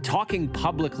face it, talking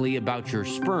publicly about your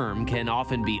sperm can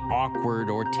often be awkward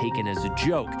or taken as a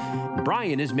joke.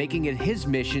 Brian is making it his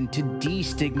mission to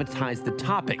destigmatize the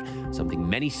topic, something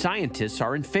many scientists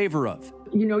are in favor of.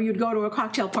 You know, you'd go to a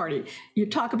cocktail party.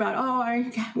 You'd talk about, oh,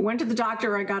 I went to the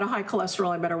doctor. I got a high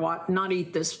cholesterol. I better not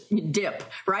eat this dip,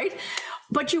 right?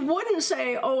 But you wouldn't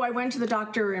say, oh, I went to the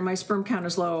doctor and my sperm count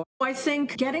is low. I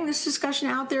think getting this discussion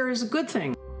out there is a good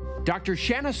thing. Dr.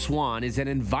 Shanna Swan is an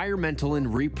environmental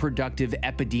and reproductive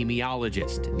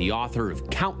epidemiologist and the author of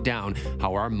Countdown,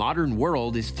 How Our Modern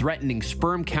World is Threatening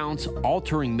Sperm Counts,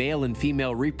 Altering Male and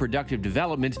Female Reproductive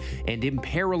Development, and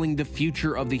Imperiling the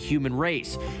Future of the Human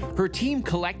Race. Her team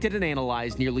collected and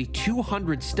analyzed nearly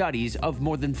 200 studies of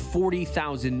more than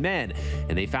 40,000 men,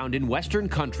 and they found in Western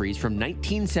countries from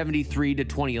 1973 to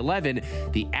 2011,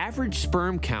 the average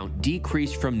sperm count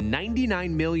decreased from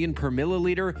 99 million per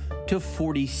milliliter to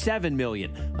 47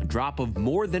 million, a drop of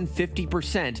more than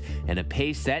 50%, and a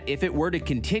pace that, if it were to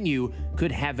continue,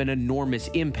 could have an enormous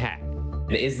impact.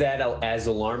 Is that as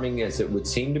alarming as it would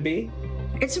seem to be?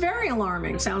 It's very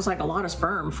alarming. Sounds like a lot of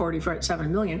sperm,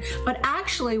 47 million. But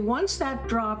actually, once that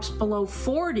drops below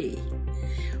 40,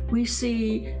 we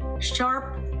see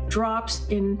sharp drops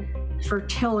in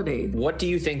fertility. What do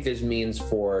you think this means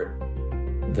for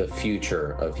the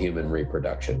future of human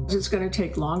reproduction? It's going to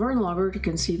take longer and longer to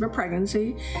conceive a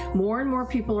pregnancy. More and more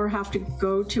people have to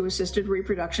go to assisted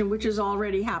reproduction, which is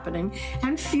already happening.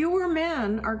 And fewer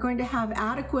men are going to have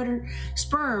adequate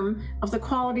sperm of the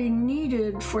quality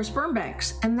needed for sperm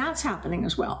banks. And that's happening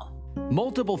as well.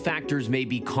 Multiple factors may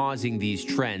be causing these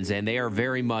trends, and they are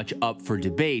very much up for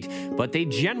debate, but they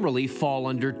generally fall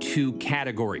under two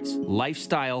categories: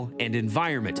 lifestyle and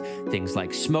environment. Things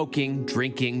like smoking,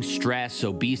 drinking, stress,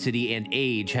 obesity, and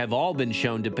age have all been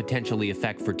shown to potentially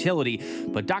affect fertility,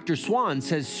 but Dr. Swan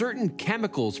says certain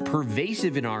chemicals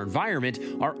pervasive in our environment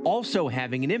are also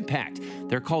having an impact.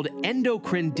 They're called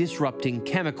endocrine-disrupting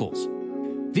chemicals.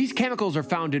 These chemicals are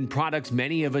found in products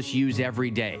many of us use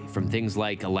every day, from things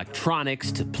like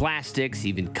electronics to plastics,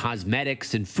 even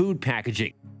cosmetics and food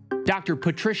packaging. Dr.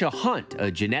 Patricia Hunt, a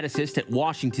geneticist at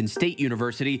Washington State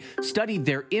University, studied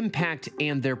their impact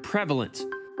and their prevalence.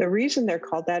 The reason they're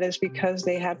called that is because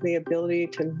they have the ability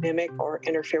to mimic or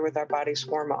interfere with our body's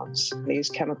hormones. These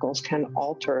chemicals can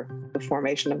alter the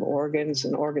formation of organs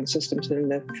and organ systems in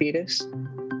the fetus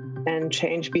and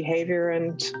change behavior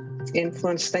and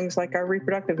influence things like our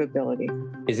reproductive ability.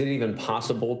 Is it even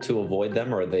possible to avoid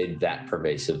them, or are they that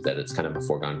pervasive that it's kind of a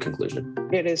foregone conclusion?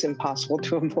 It is impossible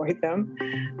to avoid them.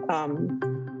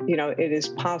 It is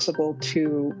possible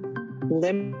to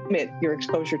limit your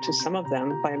exposure to some of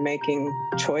them by making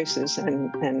choices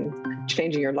and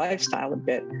changing your lifestyle a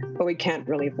bit, but we can't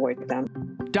really avoid them.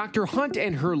 Dr. Hunt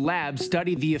and her lab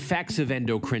studied the effects of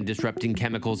endocrine-disrupting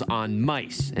chemicals on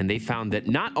mice, and they found that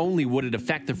not only would it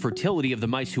affect the fertility of the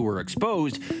mice who were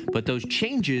exposed, but those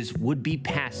changes would be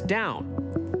passed down.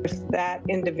 If that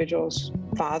individual's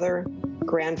father,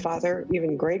 grandfather,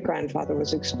 even great-grandfather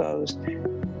was exposed,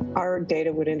 our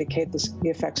data would indicate the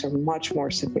effects are much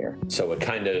more severe. So it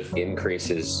kind of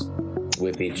increases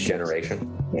with each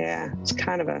generation? Yeah, it's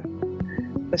kind of a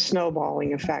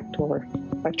snowballing effect or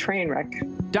a train wreck.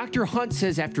 Dr. Hunt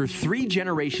says after 3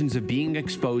 generations of being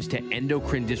exposed to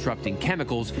endocrine-disrupting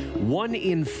chemicals, 1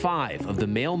 in 5 of the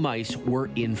male mice were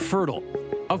infertile.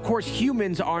 Of course,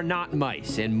 humans are not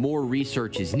mice, and more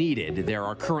research is needed. There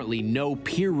are currently no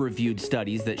peer-reviewed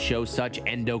studies that show such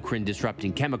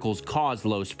endocrine-disrupting chemicals cause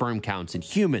low sperm counts in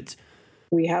humans.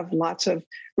 We have lots of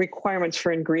requirements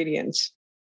for ingredients,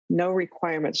 no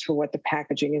requirements for what the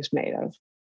packaging is made of.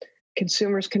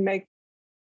 Consumers can make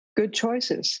good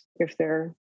choices if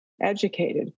they're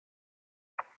educated.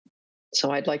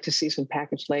 So I'd like to see some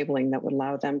package labeling that would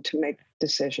allow them to make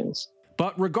decisions.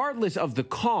 But regardless of the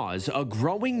cause, a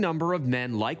growing number of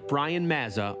men like Brian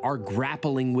Mazza are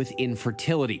grappling with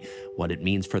infertility, what it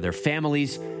means for their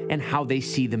families, and how they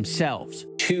see themselves.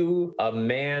 To a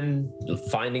man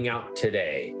finding out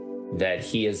today that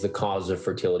he is the cause of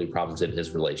fertility problems in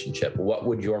his relationship, what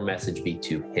would your message be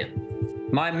to him?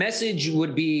 My message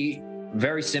would be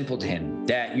very simple to him,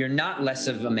 that you're not less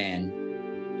of a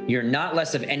man. You're not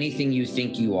less of anything you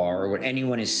think you are or what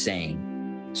anyone is saying.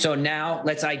 So now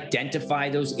let's identify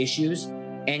those issues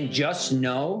and just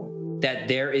know that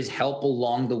there is help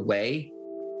along the way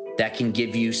that can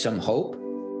give you some hope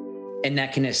and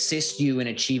that can assist you in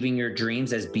achieving your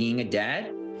dreams as being a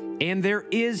dad. And there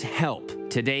is help.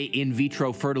 Today, in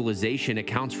vitro fertilization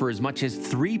accounts for as much as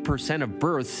 3% of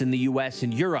births in the US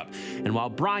and Europe. And while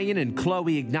Brian and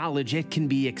Chloe acknowledge it can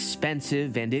be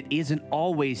expensive and it isn't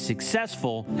always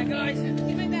successful, Hey guys,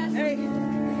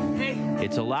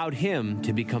 it's allowed him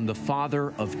to become the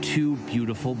father of 2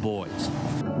 beautiful boys.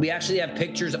 We actually have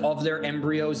pictures of their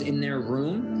embryos in their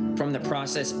room from the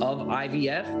process of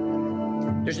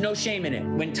IVF. There's no shame in it.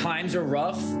 When times are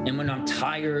rough and when I'm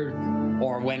tired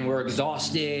or when we're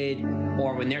exhausted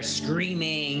or when they're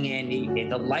screaming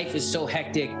and the life is so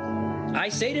hectic, I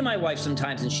say to my wife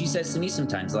sometimes, and she says to me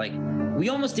sometimes, like, we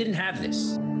almost didn't have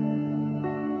this.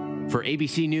 For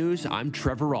ABC News, I'm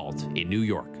Trevor Ault in New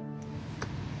York.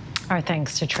 Our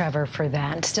thanks to Trevor for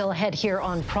that. Still ahead here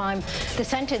on Prime, the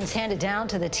sentence handed down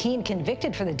to the teen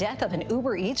convicted for the death of an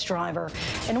Uber Eats driver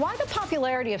and why the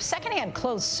popularity of secondhand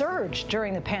clothes surged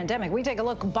during the pandemic. We take a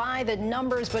look by the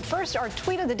numbers, but first, our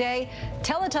tweet of the day,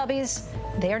 Teletubbies,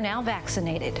 they're now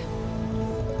vaccinated.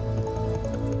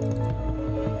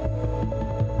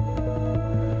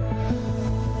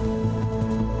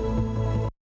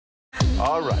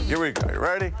 All right, here we go. You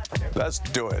ready? Let's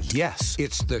do it. Yes,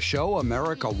 it's the show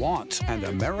America wants and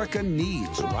America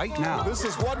needs right now. This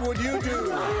is What Would You Do?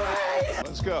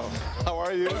 Let's go. How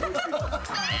are you?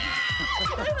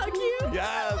 How cute.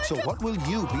 Yeah. So what will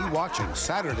you be watching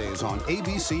Saturdays on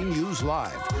ABC News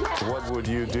Live? What would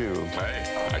you do?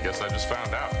 Hey, I guess I just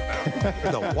found out.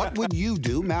 The What Would You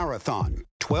Do Marathon,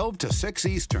 12 to 6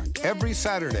 Eastern, every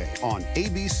Saturday on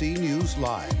ABC News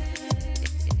Live.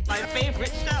 My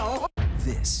favorite show.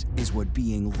 This is what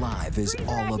being live is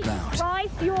all about.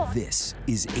 This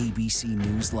is ABC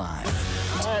News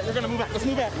Live. All right, we're gonna move back. Let's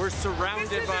move back. We're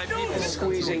surrounded by people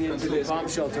Squeezing into this bomb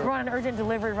shelter. We're on an urgent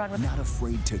delivery run. Not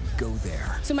afraid to go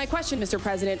there. So my question, Mr.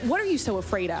 President, what are you so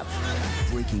afraid of?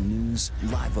 Breaking news,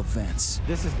 live events.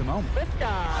 This is the moment.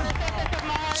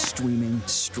 Streaming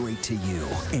straight to you,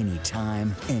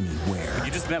 anytime, anywhere. You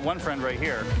just met one friend right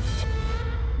here.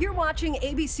 You're watching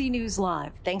ABC News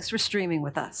Live. Thanks for streaming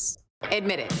with us.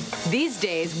 Admit it. These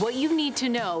days, what you need to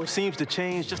know Seems to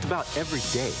change just about every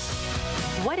day.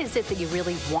 what is it that you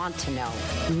really want to know,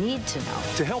 need to know,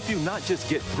 To help you not just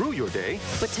get through your day,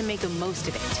 but to make the most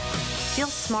of it. Feel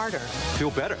smarter. feel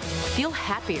better. Feel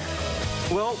happier.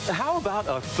 Well, how about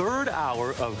a third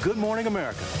hour of Good Morning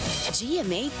America?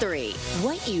 GMA 3,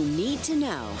 what you need to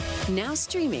know. Now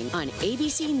streaming on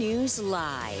ABC News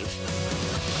Live.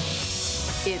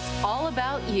 It's all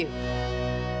about you.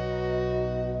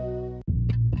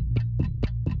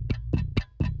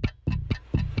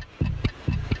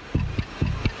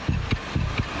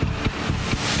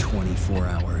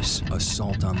 Hours,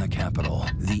 Assault on the Capitol,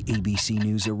 the ABC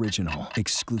News original,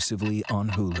 exclusively on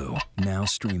Hulu, now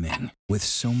streaming. With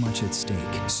so much at stake,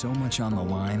 so much on the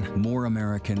line, more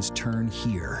Americans turn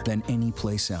here than any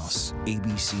place else.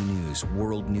 ABC News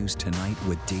World News Tonight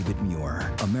with David Muir,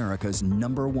 America's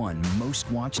 #1 most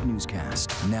watched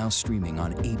newscast, now streaming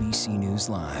on ABC News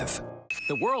Live.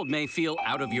 The world may feel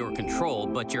out of your control,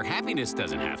 but your happiness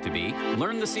doesn't have to be.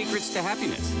 Learn the secrets to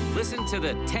happiness. Listen to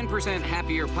the 10%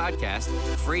 Happier podcast,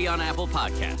 free on Apple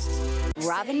Podcasts.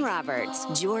 Robin Roberts,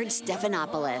 George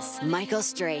Stephanopoulos, Michael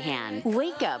Strahan.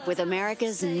 Wake up with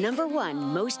America's #1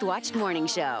 most watched morning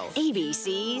show.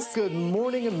 ABC's Good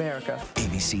Morning America.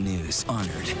 ABC News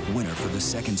honored winner for the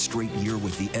second straight year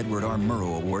with the Edward R.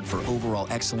 Murrow Award for overall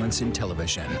excellence in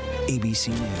television.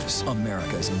 ABC News,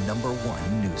 America's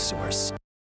 #1 news source.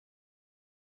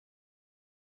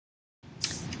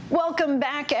 Welcome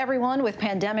back, everyone. With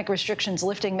pandemic restrictions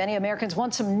lifting, many Americans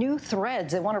want some new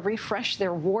threads. They want to refresh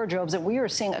their wardrobes, and we are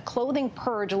seeing a clothing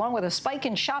purge along with a spike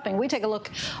in shopping. We take a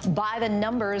look by the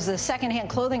numbers. The secondhand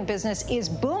clothing business is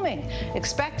booming,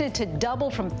 expected to double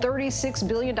from $36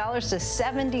 billion to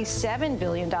 $77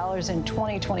 billion in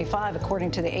 2025,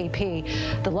 according to the AP.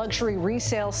 The luxury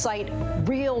resale site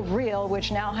Real,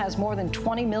 which now has more than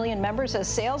 20 million members, says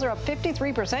sales are up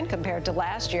 53% compared to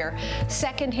last year.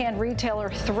 Secondhand retailer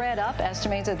ThredUp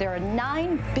estimates that there are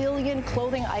 9 billion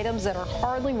clothing items that are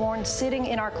hardly worn sitting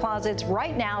in our closets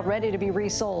right now, ready to be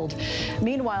resold.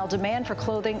 Meanwhile, demand for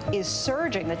clothing is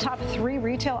surging. The top 3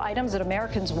 retail items that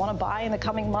Americans want to buy in the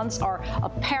coming months are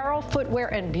apparel,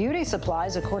 footwear, and beauty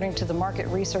supplies, according to the market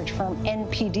research firm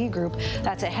NPD Group.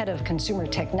 That's ahead of consumer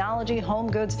technology,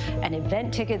 home goods, and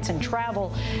event tickets and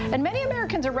travel. And many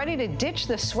Americans are ready to ditch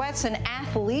the sweats and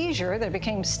athleisure that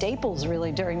became staples,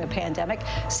 really, during the pandemic.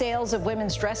 Sales of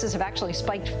women's dresses have actually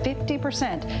spiked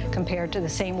 50% compared to the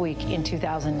same week in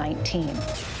 2019.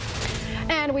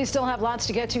 And we still have lots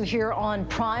to get to here on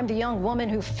Prime. The young woman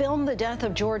who filmed the death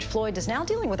of George Floyd is now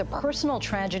dealing with a personal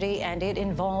tragedy, and it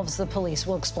involves the police.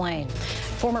 We'll explain.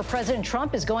 Former President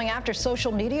Trump is going after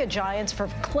social media giants for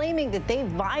claiming that they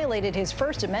violated his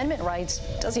First Amendment rights.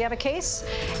 Does he have a case?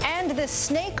 And the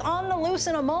snake on the loose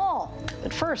in a mall.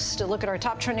 But first, a look at our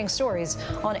top trending stories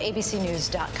on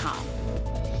abcnews.com.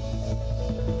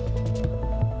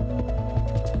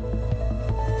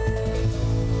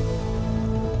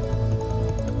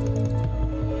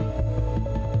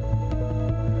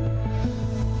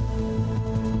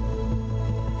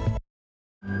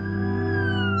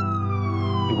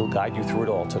 Guide you through it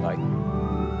all tonight.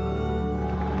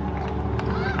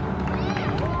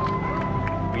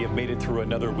 We have made it through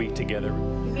another week together.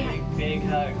 Big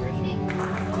hug,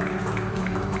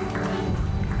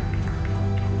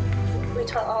 We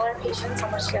tell all our patients how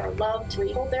much they're loved.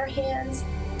 We hold their hands.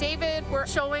 David, we're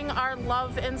showing our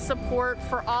love and support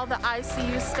for all the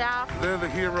ICU staff. They're the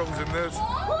heroes in this.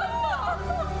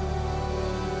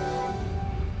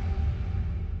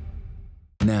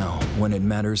 Now, when it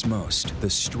matters most, the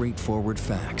straightforward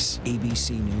facts.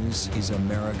 ABC News is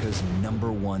America's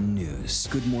 #1 news.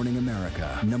 Good Morning America,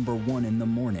 #1 in the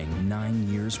morning, 9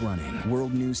 years running.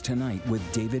 World News Tonight with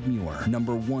David Muir,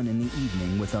 #1 in the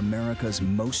evening with America's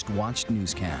most watched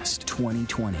newscast.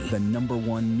 2020, the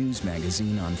 #1 news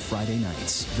magazine on Friday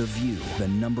nights. The View, the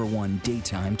 #1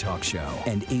 daytime talk show.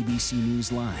 And ABC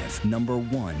News Live,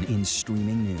 #1 in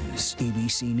streaming news.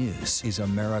 ABC News is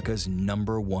America's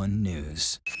 #1 news.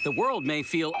 The world world may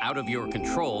feel out of your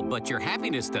control, but your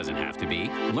happiness doesn't have to be.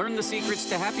 Learn the secrets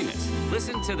to happiness.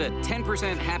 Listen to the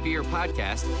 10% Happier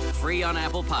podcast, free on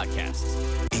Apple Podcasts.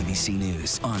 ABC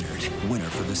News honored winner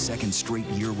for the second straight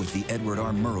year with the Edward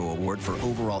R. Murrow Award for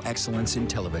overall excellence in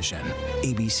television.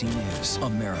 ABC News,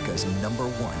 America's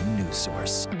 #1 news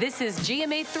source. This is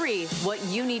GMA3, what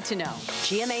you need to know.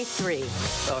 GMA3.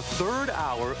 A third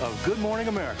hour of Good Morning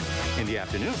America in the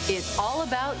afternoon. It's all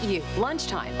about you.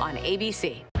 Lunchtime on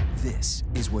ABC. This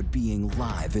is what being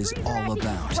live is all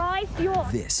about.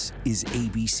 This is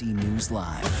ABC News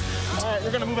Live. All right, we're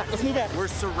going to move back. Let's move back. We're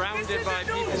surrounded by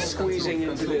people Squeezing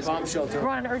into this bomb shelter. We're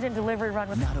on an urgent delivery run.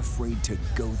 Not afraid to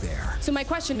go there. So my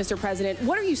question, Mr. President,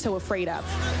 what are you so afraid of?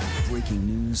 Breaking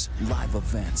news, live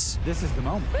events. This is the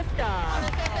moment.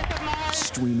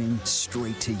 Streaming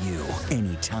straight to you,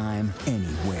 anytime,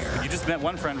 anywhere. You just met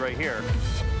one friend right here.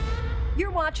 You're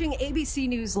watching ABC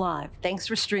News Live. Thanks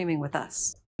for streaming with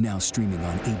us. Now streaming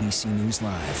on ABC News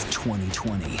Live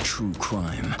 2020. True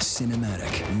crime,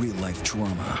 cinematic, real-life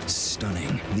drama,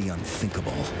 stunning, the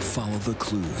unthinkable. Follow the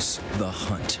clues, the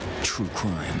hunt. True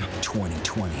crime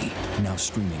 2020. Now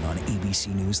streaming on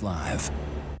ABC News Live.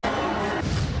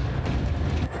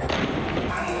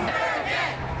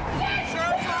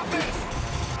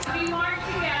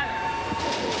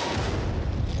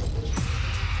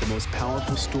 The most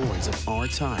powerful stories of our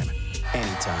time,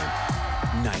 anytime.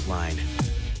 Nightline.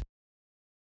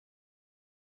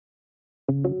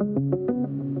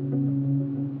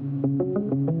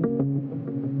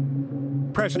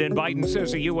 President Biden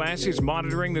says the U.S. is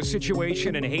monitoring the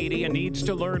situation in Haiti and needs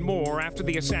to learn more after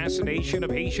the assassination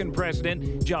of Haitian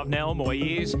President Jovenel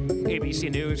Moïse.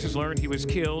 ABC News has learned he was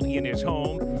killed in his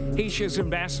home. Haitia's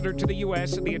ambassador to the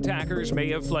U.S. said the attackers may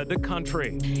have fled the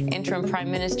country. Interim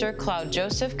Prime Minister Claude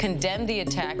Joseph condemned the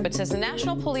attack, but says the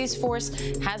National Police Force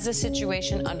has the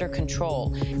situation under control.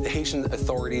 The Haitian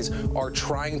authorities are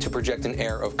trying to project an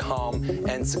air of calm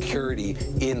and security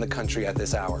in the country at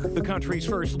this hour. The country's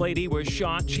first lady was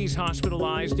shot. She's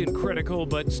hospitalized in critical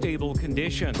but stable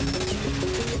condition.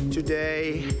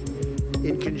 Today,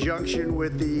 in conjunction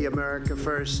with the America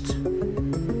First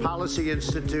Policy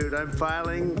Institute, I'm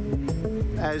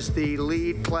filing as the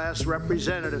lead class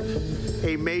representative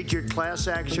a major class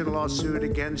action lawsuit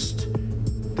against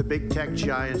the big tech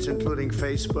giants, including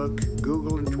Facebook,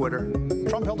 Google, and Twitter.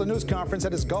 Trump held a news conference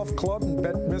at his golf club in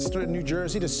Bedminster, New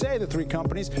Jersey, to say the three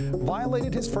companies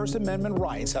violated his First Amendment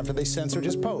rights after they censored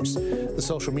his posts. The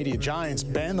social media giants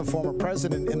banned the former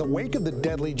president in the wake of the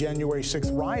deadly January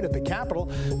 6th riot at the Capitol.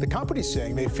 The companies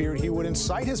saying they feared he would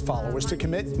incite his followers to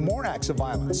commit more acts of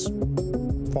violence.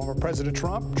 Former President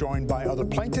Trump joined by other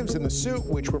plaintiffs in the suit,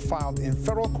 which were filed in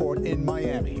federal court in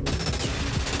Miami.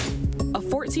 A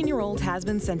 14-year-old has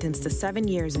been sentenced to 7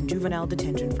 years in juvenile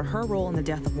detention for her role in the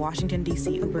death of Washington,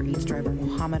 D.C. Uber Eats driver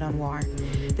Mohammed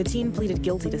Anwar. The teen pleaded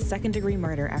guilty to second-degree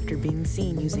murder after being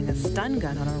seen using a stun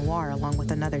gun on Anwar along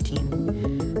with another teen.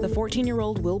 The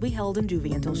 14-year-old will be held in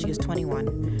juvie until she is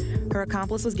 21. Her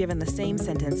accomplice was given the same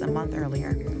sentence a month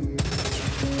earlier.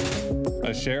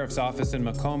 A sheriff's office in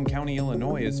Macomb County,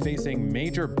 Illinois is facing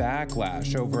major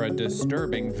backlash over a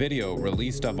disturbing video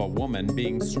released of a woman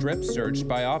being strip searched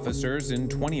by officers in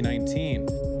 2019.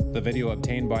 The video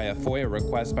obtained by a FOIA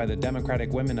request by the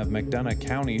Democratic Women of McDonough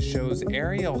County shows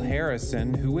Ariel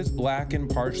Harrison, who is black and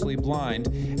partially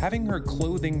blind, having her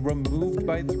clothing removed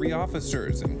by 3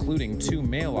 officers, including 2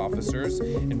 male officers,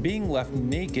 and being left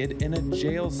naked in a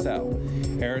jail cell.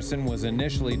 Harrison was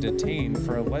initially detained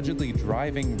for allegedly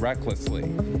driving recklessly.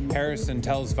 Harrison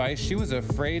tells Vice she was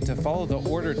afraid to follow the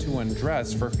order to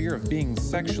undress for fear of being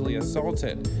sexually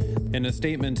assaulted. In a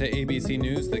statement to ABC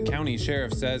News, the county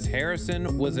sheriff says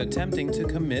Harrison was attempting to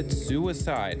commit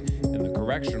suicide, and the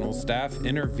correctional staff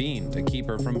intervened to keep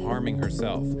her from harming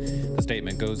herself. The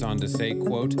statement goes on to say,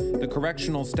 quote, "The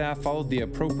correctional staff followed the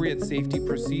appropriate safety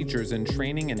procedures in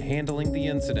training and handling the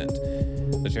incident."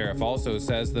 The sheriff also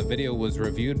says the video was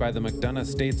reviewed by the McDonough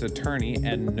State's attorney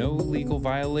and no legal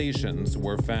violations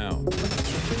were found.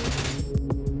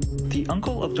 The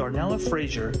uncle of Darnella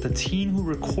Frazier, the teen who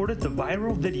recorded the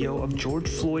viral video of George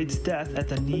Floyd's death at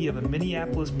the knee of a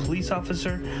Minneapolis police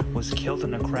officer, was killed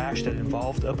in a crash that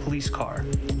involved a police car.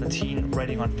 The teen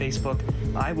writing on Facebook,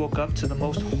 "I woke up to the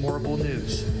most horrible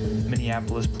news.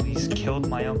 Minneapolis police killed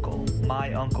my uncle.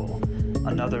 My uncle.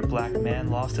 Another black man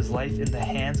lost his life in the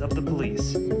hands of the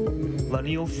police."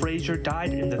 Laniel Frazier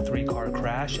died in the 3-car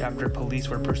crash after police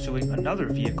were pursuing another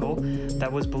vehicle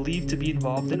that was believed to be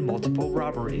involved in multiple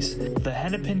robberies. The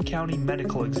Hennepin County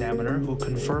medical examiner who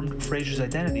confirmed Frazier's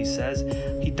identity says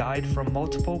he died from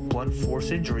multiple blunt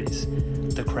force injuries.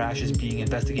 The crash is being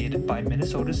investigated by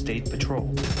Minnesota State Patrol.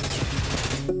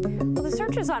 Well, the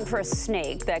search is on for a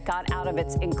snake that got out of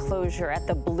its enclosure at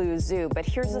the Blue Zoo. But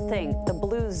here's the thing. The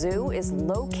Blue Zoo is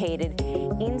located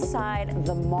inside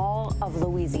the Mall of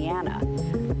Louisiana.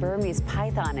 The Burmese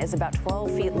python is about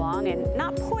 12 feet long and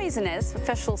not poisonous.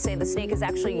 Officials say the snake is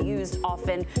actually used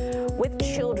often with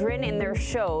children in their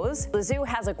shows. The zoo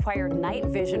has acquired night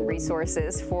vision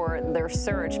resources for their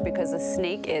search because the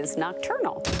snake is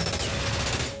nocturnal.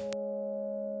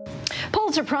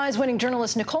 Pulitzer Prize-winning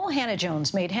journalist Nicole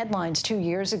Hannah-Jones made headlines 2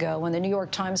 years ago when the New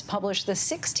York Times published the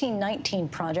 1619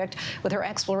 Project with her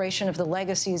exploration of the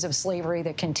legacies of slavery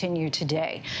that continue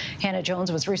today.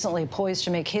 Hannah-Jones was recently poised to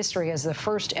make history as the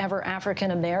first ever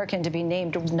African-American to be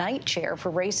named Knight Chair for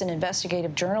Race and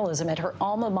Investigative Journalism at her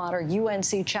alma mater,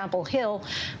 UNC Chapel Hill.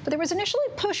 But there was initially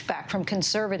pushback from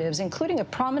conservatives, including a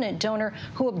prominent donor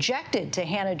who objected to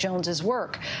Hannah-Jones's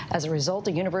work. As a result,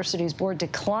 the university's board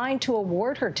declined to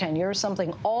award her tenure, something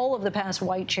all of the past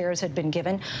white chairs had been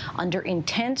given. Under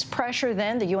intense pressure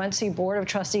then, the UNC Board of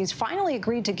Trustees finally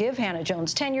agreed to give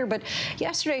Hannah-Jones tenure, but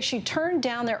yesterday she turned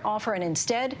down their offer and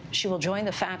instead she will join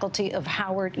the faculty of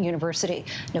Howard University.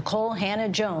 Nicole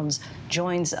Hannah-Jones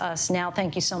joins us now.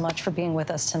 Thank you so much for being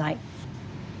with us tonight.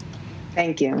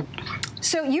 Thank you.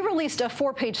 So you released a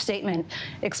 4-page statement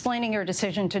explaining your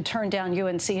decision to turn down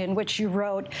UNC, in which you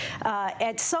wrote,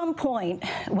 at some point,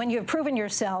 when you have proven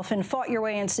yourself and fought your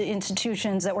way into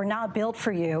institutions that were not built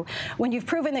for you, when you've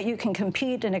proven that you can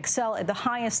compete and excel at the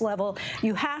highest level,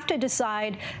 you have to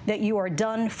decide that you are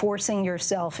done forcing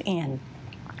yourself in.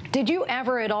 Did you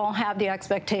ever at all have the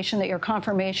expectation that your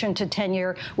confirmation to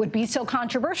tenure would be so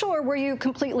controversial, or were you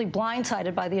completely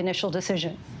blindsided by the initial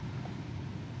decision?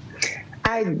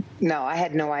 No, I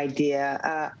had no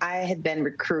idea. I had been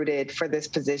recruited for this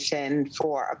position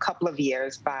for a couple of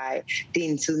years by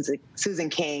Dean Susan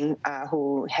King,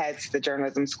 who heads the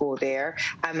journalism school there.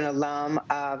 I'm an alum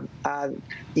of the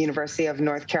University of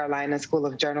North Carolina School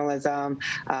of Journalism.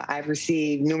 I've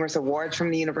received numerous awards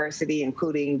from the university,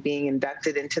 including being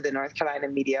inducted into the North Carolina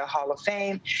Media Hall of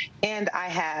Fame. And I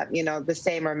have, the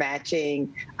same or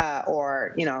matching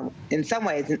or, in some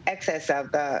ways in excess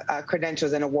of the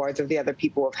credentials and awards of the other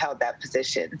people who have held that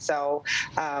position. So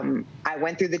I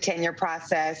went through the tenure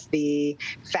process. The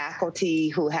faculty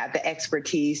who have the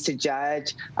expertise to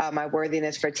judge my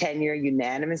worthiness for tenure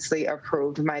unanimously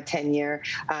approved my tenure.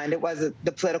 And it was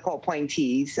the political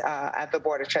appointees at the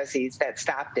Board of Trustees that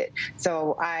stopped it.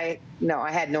 So I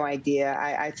had no idea.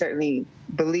 I certainly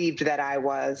believed that I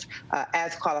was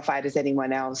as qualified as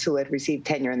anyone else who had received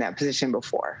tenure in that position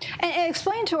before. And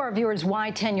explain to our viewers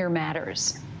why tenure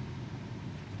matters.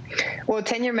 Well,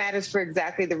 tenure matters for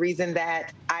exactly the reason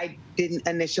that I didn't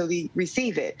initially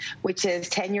receive it, which is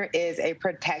tenure is a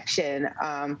protection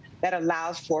that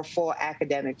allows for full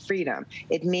academic freedom.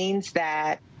 It means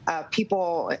that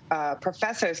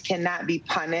professors cannot be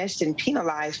punished and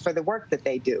penalized for the work that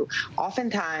they do.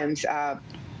 Oftentimes,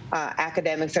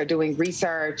 academics are doing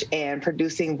research and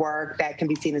producing work that can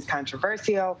be seen as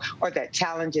controversial or that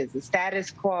challenges the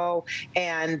status quo,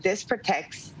 and this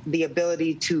protects the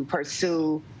ability to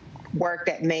pursue work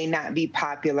that may not be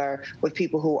popular with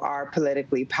people who are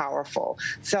politically powerful.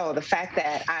 So the fact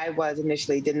that I was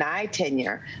initially denied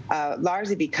tenure,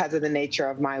 largely because of the nature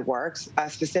of my works,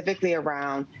 specifically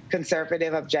around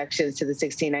conservative objections to the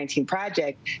 1619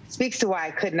 Project, speaks to why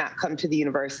I could not come to the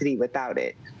university without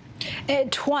it.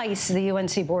 Twice, the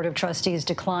UNC Board of Trustees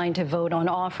declined to vote on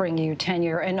offering you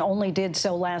tenure and only did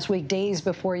so last week, days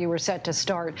before you were set to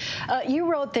start.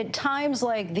 You wrote that times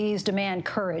like these demand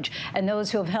courage, and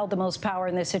those who have held the most power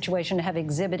in this situation have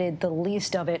exhibited the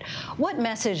least of it. What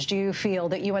message do you feel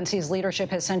that UNC's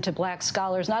leadership has sent to black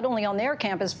scholars, not only on their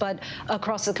campus, but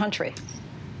across the country?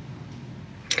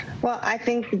 Well, I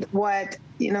think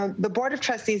the Board of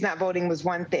Trustees not voting was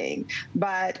one thing,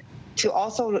 but to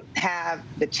also have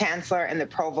the chancellor and the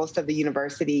provost of the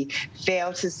university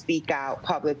fail to speak out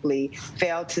publicly,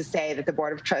 fail to say that the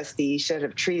Board of Trustees should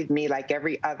have treated me like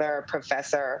every other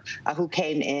professor who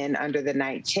came in under the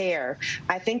Knight Chair,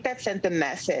 I think that sent the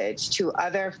message to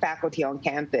other faculty on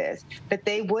campus that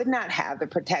they would not have the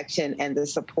protection and the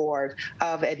support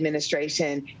of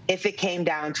administration if it came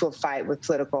down to a fight with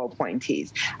political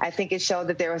appointees. I think it showed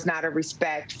that there was not a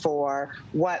respect for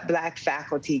what Black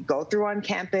faculty go through on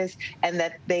campus, and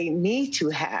that they need to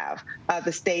have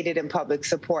the stated and public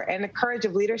support and the courage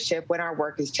of leadership when our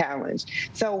work is challenged.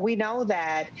 So we know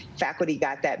that faculty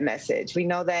got that message. We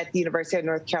know that the University of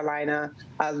North Carolina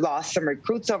lost some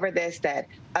recruits over this, that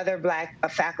other Black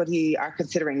faculty are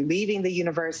considering leaving the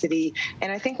university.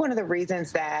 And I think one of the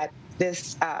reasons that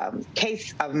this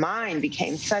case of mine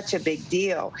became such a big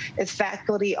deal is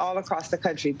faculty all across the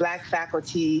country, Black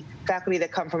faculty that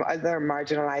come from other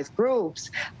marginalized groups,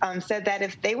 said that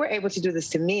if they were able to do this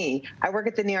to me, I work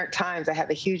at the New York Times, I have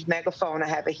a huge megaphone, I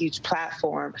have a huge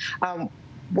platform.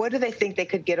 What do they think they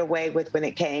could get away with when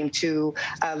it came to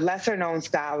lesser-known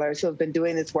scholars who have been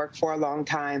doing this work for a long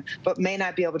time, but may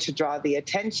not be able to draw the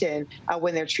attention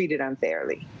when they're treated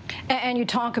unfairly? And you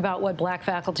talk about what Black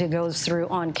faculty goes through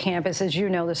on campus. As you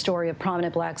know, the story of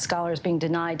prominent Black scholars being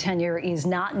denied tenure is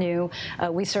not new.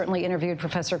 We certainly interviewed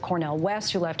Professor Cornel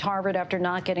West, who left Harvard after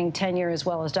not getting tenure, as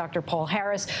well as Dr. Paul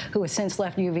Harris, who has since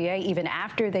left UVA even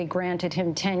after they granted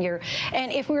him tenure.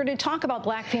 And if we were to talk about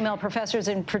Black female professors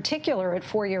in particular at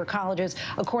four-year colleges,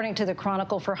 according to the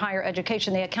Chronicle for Higher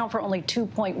Education, they account for only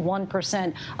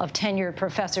 2.1% of tenured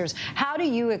professors. How do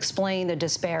you explain the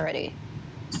disparity?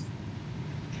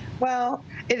 Well,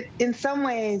 in some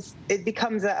ways, it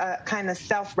becomes a kind of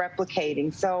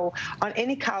self-replicating. So on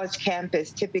any college campus,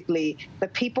 typically, the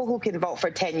people who can vote for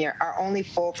tenure are only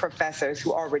full professors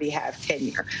who already have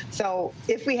tenure. So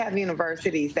if we have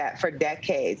universities that for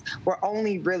decades were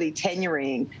only really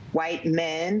tenuring white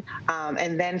men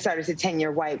and then started to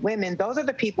tenure white women, those are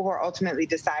the people who are ultimately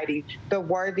deciding the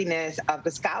worthiness of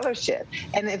the scholarship.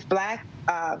 And if Black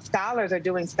scholars are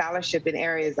doing scholarship in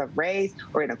areas of race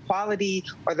or inequality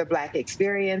or the Black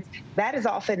experience, that is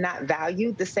often not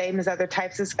valued the same as other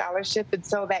types of scholarship. And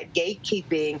so that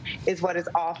gatekeeping is what is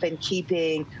often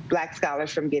keeping Black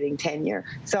scholars from getting tenure.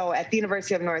 So at the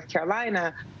University of North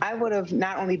Carolina, I would have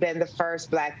not only been the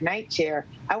first Black Knight chair,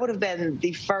 I would have been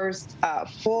the first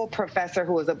full professor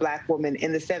who was a Black woman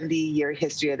in the 70-year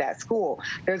history of that school.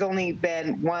 There's only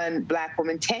been one Black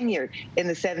woman tenured in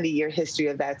the 70-year history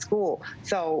of that school.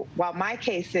 So while my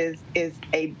case is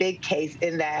a big case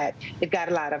in that it got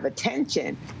a lot of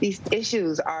attention, these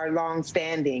issues are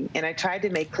long-standing. And I tried to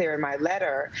make clear in my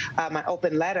letter, my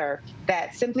open letter,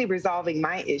 that simply resolving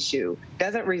my issue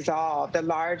doesn't resolve the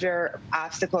larger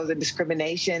obstacles and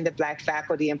discrimination that Black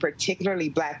faculty and particularly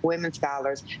Black women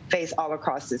scholars face all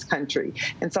across this country.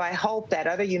 And so I hope that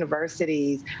other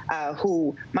universities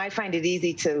who might find it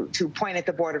easy to point at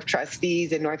the Board of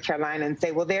Trustees in North Carolina and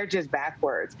say, well, they're just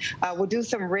backwards, will do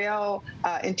some real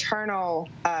internal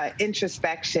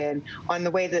introspection on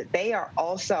the way that they are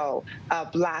also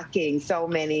blocking so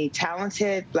many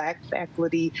talented Black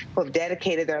faculty who have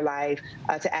dedicated their life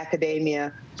to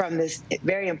academia from this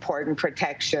very important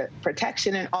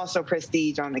protection and also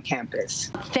prestige on the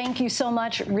campus. Thank you so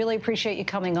much. Really appreciate you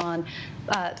coming on.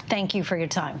 Thank you for your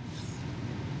time.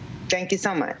 Thank you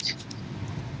so much.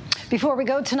 Before we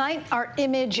go tonight, our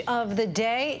image of the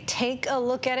day, take a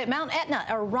look at it. Mount Etna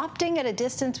erupting at a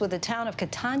distance with the town of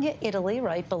Catania, Italy,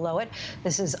 right below it.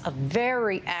 This is a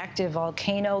very active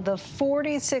volcano, the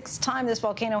 46th time this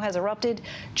volcano has erupted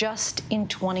just in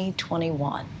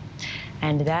 2021.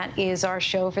 And that is our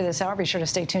show for this hour. Be sure to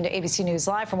stay tuned to ABC News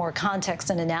Live for more context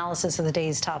and analysis of the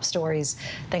day's top stories.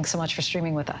 Thanks so much for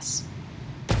streaming with us.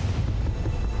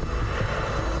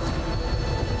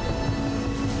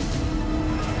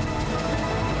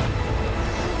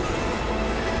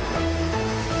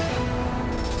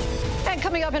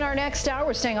 Coming up in our next hour,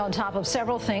 we're staying on top of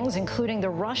several things, including the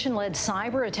Russian-led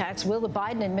cyber attacks. Will the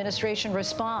Biden administration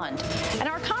respond? And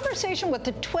our conversation with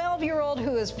the 12-year-old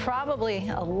who is probably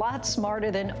a lot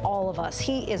smarter than all of us.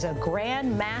 He is a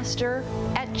grandmaster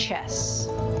at chess.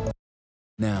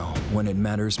 Now, when it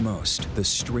matters most, the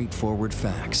straightforward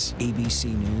facts.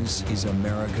 ABC News is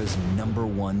America's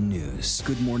 #1 news.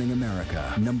 Good Morning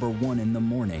America, #1 in the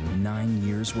morning, 9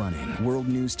 years running. World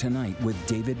News Tonight with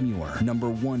David Muir,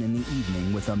 #1 in the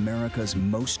evening with America's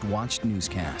most watched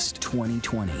newscast.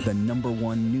 2020, the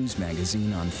 #1 news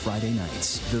magazine on Friday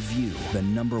nights. The View, the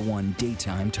 #1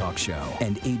 daytime talk show.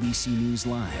 And ABC News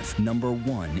Live,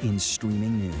 #1 in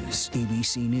streaming news.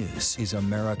 ABC News is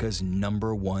America's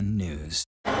 #1 news.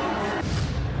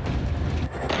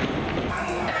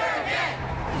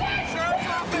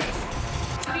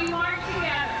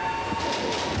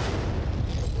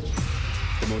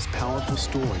 The most powerful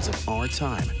stories of our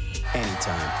time,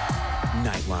 anytime.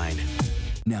 Nightline.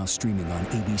 Now streaming on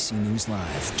ABC News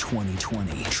Live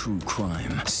 2020. True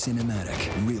crime,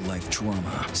 cinematic, real-life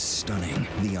drama, stunning,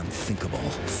 the unthinkable.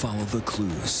 Follow the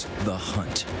clues, the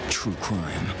hunt. True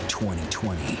crime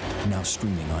 2020. Now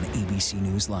streaming on ABC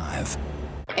News Live.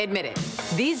 Admit it.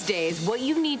 These days, what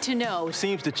you need to know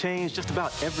seems to change just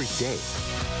about every day.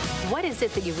 What is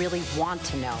it that you really want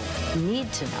to know,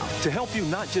 need to know? To help you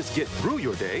not just get through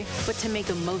your day, but to make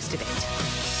the most of it.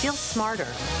 Feel smarter.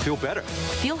 Feel better.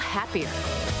 Feel happier.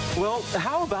 Well,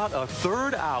 how about a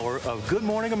third hour of Good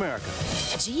Morning America?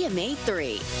 GMA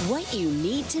 3, what you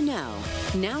need to know.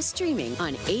 Now streaming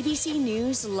on ABC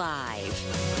News Live.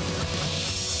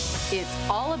 It's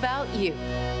all about you.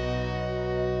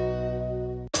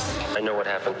 I know what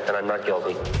happened, and I'm not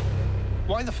guilty.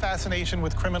 Why the fascination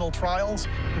with criminal trials?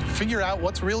 Figure out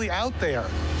what's really out there.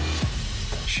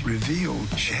 She revealed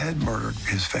she had murdered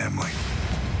his family.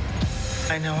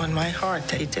 I know in my heart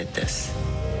they did this.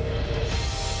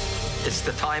 It's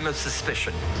the time of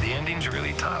suspicion. The ending's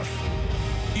really tough.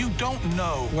 You don't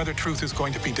know whether truth is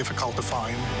going to be difficult to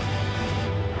find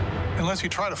unless you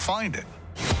try to find it.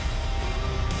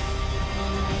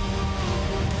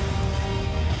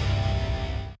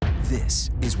 This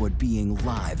is what being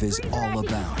live is all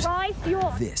about.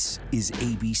 This is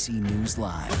ABC News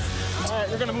Live. All right,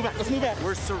 we're gonna move back. Let's move back.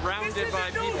 We're surrounded by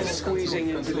people squeezing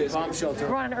into this bomb shelter.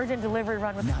 We're on an urgent delivery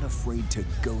run. Not afraid to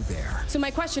go there. So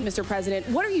my question, Mr. President,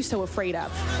 what are you so afraid of?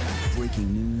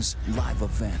 Breaking news, live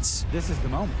events. This is the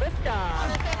moment.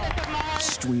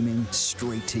 Streaming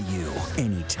straight to you,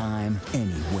 anytime,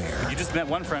 anywhere. You just met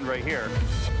one friend right here.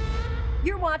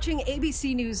 You're watching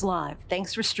ABC News Live.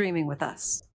 Thanks for streaming with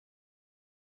us.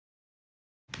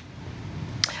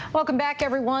 Welcome back,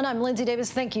 everyone. I'm Lindsay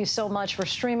Davis. Thank you so much for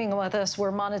streaming with us.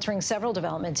 We're monitoring several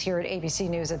developments here at ABC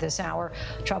News at this hour.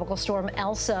 Tropical storm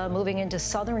Elsa moving into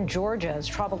southern Georgia as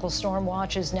tropical storm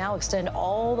watches now extend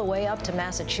all the way up to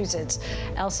Massachusetts.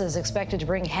 Elsa is expected to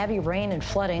bring heavy rain and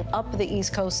flooding up the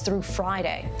East Coast through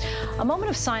Friday. A moment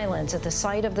of silence at the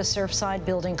site of the Surfside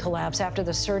building collapse after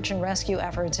the search and rescue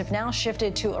efforts have now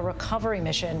shifted to a recovery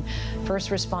mission. First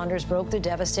responders broke the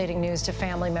devastating news to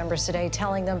family members today,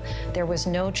 telling them there was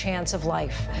no chance of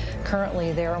life.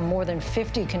 Currently, there are more than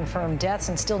 50 confirmed deaths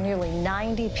and still nearly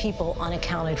 90 people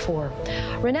unaccounted for.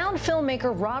 Renowned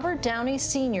filmmaker Robert Downey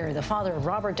Sr., the father of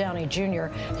Robert Downey Jr.,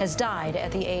 has died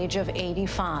at the age of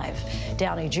 85.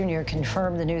 Downey Jr.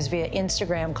 confirmed the news via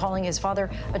Instagram, calling his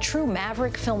father a true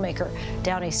maverick filmmaker.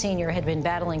 Downey Sr. had been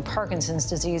battling Parkinson's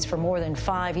disease for more than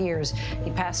 5 years.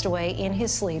 He passed away in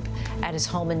his sleep at his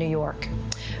home in New York.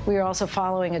 We are also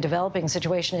following a developing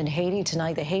situation in Haiti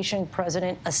tonight. The Haitian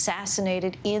president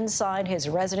assassinated inside his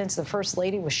residence. The First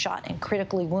Lady was shot and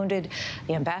critically wounded.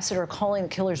 The ambassador calling the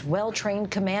killers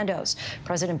well-trained commandos.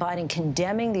 President Biden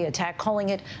condemning the attack, calling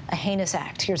it a heinous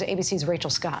act. Here's ABC's Rachel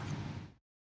Scott.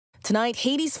 Tonight,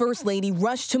 Haiti's First Lady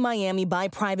rushed to Miami by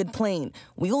private plane,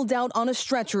 wheeled out on a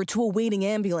stretcher to a waiting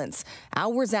ambulance,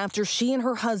 hours after she and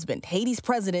her husband, Haiti's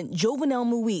President Jovenel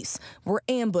Moïse, were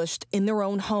ambushed in their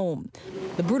own home.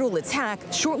 The brutal attack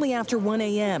shortly after 1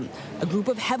 a.m., a group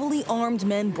of heavily armed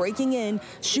men breaking in,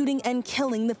 shooting and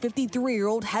killing the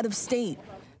 53-year-old head of state.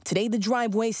 Today, the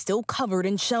driveway still covered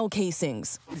in shell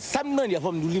casings.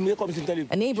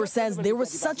 A neighbor says there was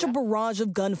such a barrage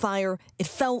of gunfire, it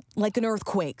felt like an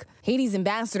earthquake. Haiti's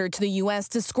ambassador to the U.S.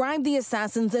 described the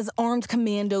assassins as armed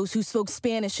commandos who spoke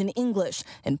Spanish and English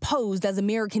and posed as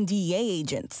American DEA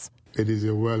agents. It is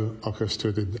a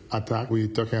well-orchestrated attack. We're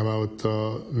talking about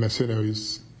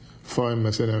mercenaries, foreign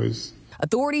mercenaries.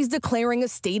 Authorities declaring a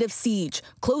state of siege,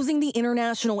 closing the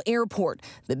international airport.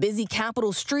 The busy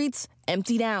capital streets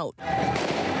emptied out.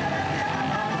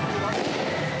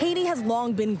 Haiti has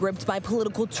long been gripped by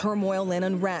political turmoil and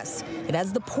unrest. It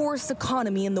has the poorest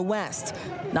economy in the West.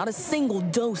 Not a single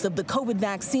dose of the COVID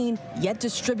vaccine yet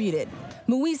distributed.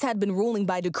 Moïse had been ruling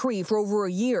by decree for over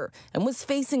a year and was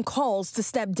facing calls to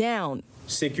step down.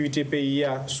 Sécurité pays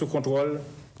sous contrôle.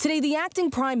 Today, the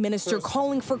acting prime minister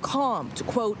calling for calm to,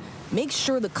 quote, make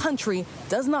sure the country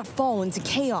does not fall into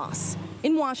chaos.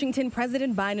 In Washington,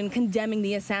 President Biden condemning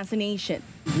the assassination.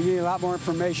 We need a lot more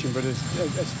information, but it's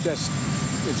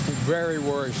very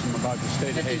worrisome about the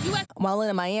state of Haiti. While in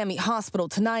a Miami hospital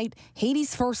tonight,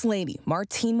 Haiti's First Lady,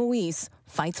 Martine Moïse,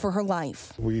 fights for her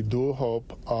life. We do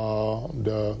hope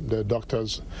the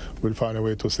doctors will find a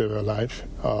way to save her life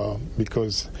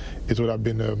because it would have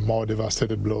been a more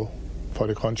devastating blow for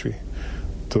the country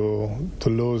to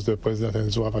lose the president and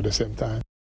his wife at the same time.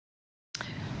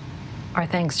 Our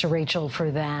thanks to Rachel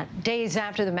for that. Days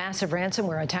after the massive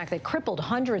ransomware attack that crippled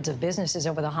hundreds of businesses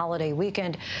over the holiday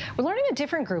weekend, we're learning a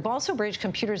different group also breached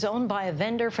computers owned by a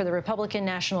vendor for the Republican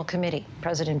National Committee.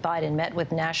 President Biden met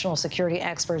with national security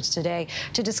experts today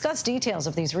to discuss details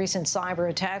of these recent cyber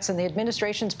attacks and the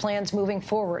administration's plans moving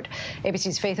forward.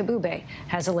 ABC's Faith Abube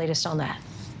has the latest on that.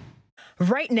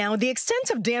 Right now, the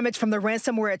extent of damage from the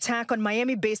ransomware attack on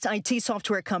Miami-based IT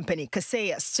software company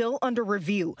Kaseya is still under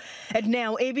review. And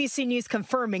now, ABC News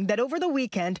confirming that over the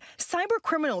weekend, cyber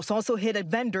criminals also hit a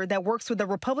vendor that works with the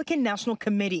Republican National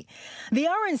Committee. The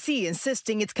RNC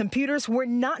insisting its computers were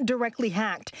not directly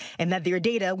hacked and that their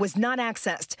data was not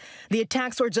accessed. The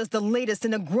attacks were just the latest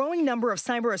in a growing number of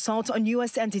cyber assaults on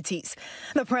U.S. entities.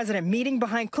 The president meeting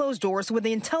behind closed doors with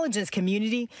the intelligence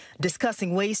community,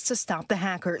 discussing ways to stop the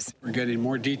hackers. We're getting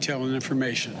more detail and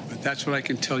information, but that's what I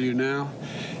can tell you now,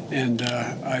 and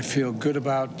I feel good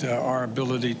about our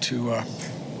ability to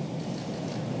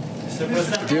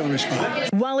deal and respond.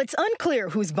 While it's unclear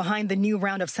who's behind the new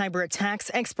round of cyber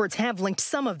attacks, experts have linked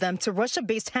some of them to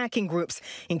Russia-based hacking groups,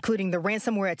 including the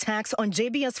ransomware attacks on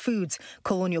JBS Foods,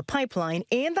 Colonial Pipeline,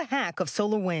 and the hack of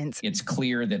SolarWinds. It's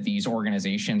clear that these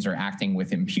organizations are acting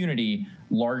with impunity,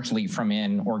 largely from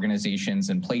in organizations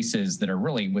and places that are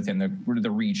really within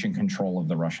the reach and control of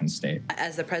the Russian state.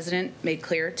 As the president made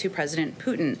clear to President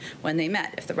Putin when they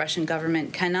met, if the Russian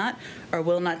government cannot or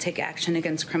will not take action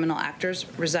against criminal actors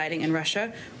residing in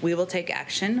Russia, we will take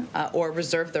action or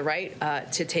reserve the right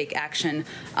to take action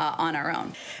on our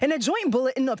own. In a joint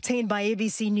bulletin obtained by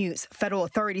ABC News, federal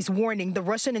authorities warning the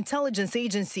Russian intelligence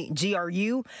agency,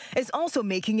 GRU, is also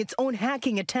making its own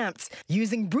hacking attempts,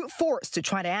 using brute force to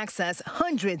try to access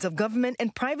hundreds of government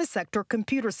and private sector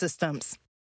computer systems.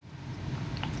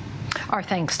 Our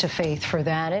thanks to Faith for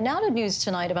that. And now to news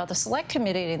tonight about the Select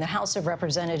Committee in the House of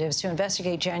Representatives to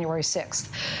investigate January 6th.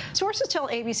 Sources tell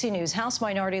ABC News House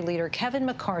Minority Leader Kevin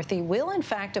McCarthy will, in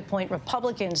fact, appoint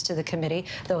Republicans to the committee,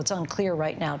 though it's unclear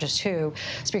right now just who.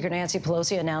 Speaker Nancy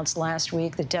Pelosi announced last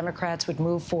week that Democrats would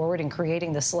move forward in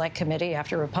creating the Select Committee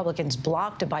after Republicans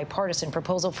blocked a bipartisan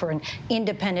proposal for an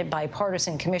independent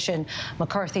bipartisan commission.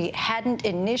 McCarthy hadn't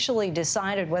initially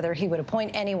decided whether he would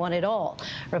appoint anyone at all.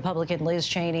 Republican Liz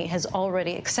Cheney has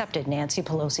already accepted Nancy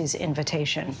Pelosi's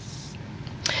invitation.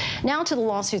 Now to the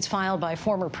lawsuits filed by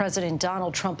former President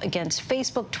Donald Trump against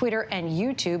Facebook, Twitter, and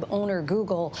YouTube owner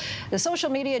Google. The social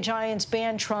media giants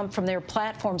banned Trump from their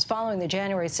platforms following the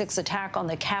January 6th attack on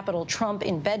the Capitol. Trump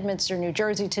in Bedminster, New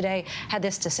Jersey today had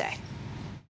this to say.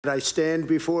 I stand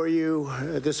before you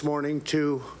this morning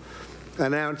to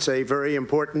announce a very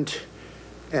important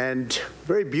and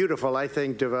very beautiful, I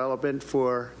think, development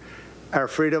for our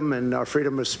freedom and our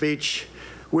freedom of speech.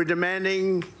 We're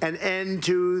demanding an end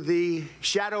to the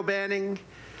shadow banning,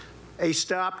 a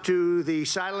stop to the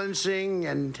silencing,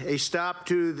 and a stop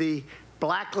to the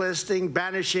blacklisting,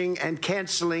 banishing, and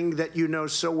canceling that you know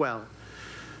so well.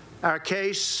 Our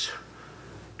case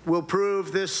will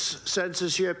prove this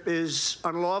censorship is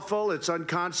unlawful, it's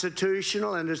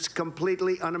unconstitutional, and it's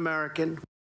completely un-American.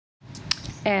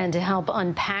 And to help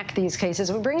unpack these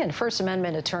cases, we bring in First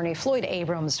Amendment attorney Floyd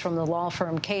Abrams from the law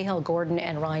firm Cahill, Gordon,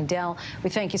 and Reindell. We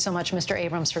thank you so much, Mr.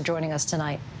 Abrams, for joining us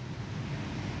tonight.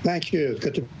 Thank you.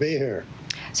 Good to be here.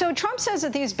 So Trump says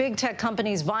that these big tech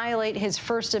companies violate his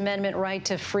First Amendment right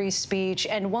to free speech,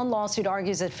 and one lawsuit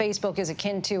argues that Facebook is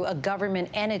akin to a government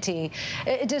entity.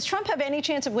 Does Trump have any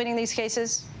chance of winning these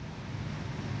cases?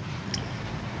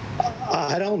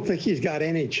 I don't think he's got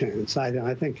any chance.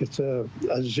 I think it's a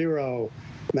zero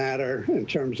matter in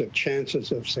terms of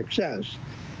chances of success.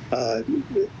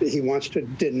 He wants to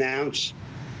denounce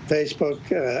Facebook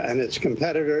and its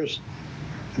competitors.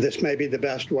 This may be the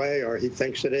best way, or he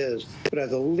thinks it is. But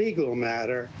as a legal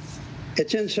matter,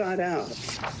 it's inside out.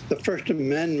 The First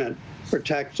Amendment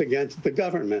protects against the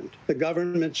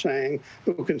government saying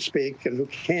who can speak and who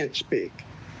can't speak.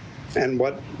 And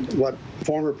what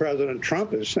former President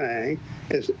Trump is saying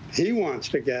is he wants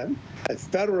to get a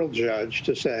federal judge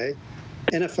to say,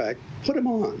 in effect, put him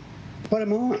on. Put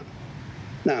him on.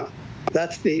 Now,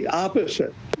 that's the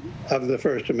opposite of the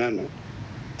First Amendment.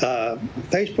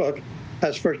 Facebook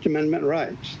has First Amendment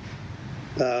rights.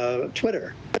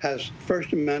 Twitter has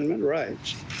First Amendment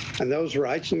rights. And those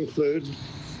rights include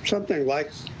something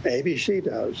like ABC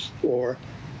does or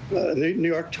New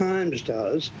York Times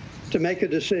does, to make a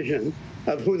decision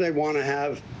of who they want to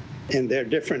have in their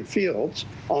different fields,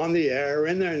 on the air,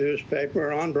 in their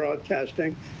newspaper, on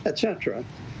broadcasting, etc.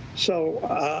 So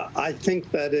I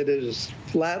think that it is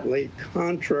flatly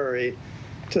contrary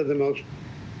to the most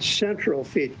central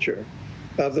feature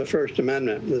of the First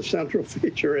Amendment. The central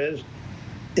feature is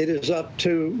it is up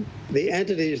to the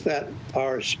entities that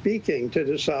are speaking to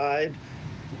decide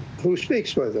who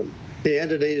speaks with them. The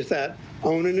entities that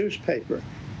own a newspaper,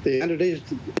 the entities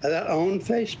that own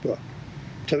Facebook,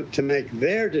 to make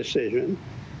their decision,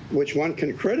 which one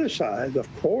can criticize, of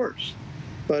course,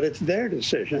 but it's their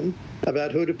decision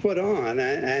about who to put on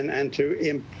and to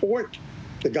import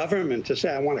the government to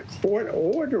say, I want a court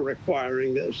order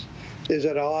requiring this, is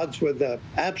at odds with the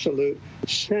absolute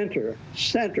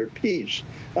centerpiece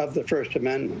of the First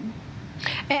Amendment.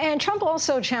 And Trump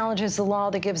also challenges the law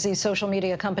that gives these social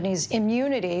media companies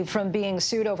immunity from being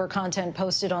sued over content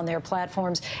posted on their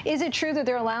platforms. Is it true that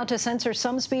they're allowed to censor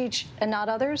some speech and not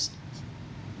others?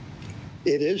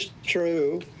 It is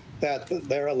true that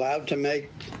they're allowed to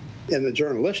make, in the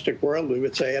journalistic world, we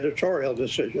would say editorial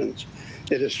decisions.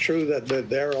 It is true that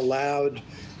they're allowed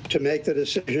to make the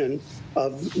decision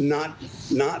of not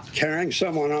carrying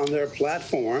someone on their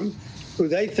platform who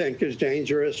they think is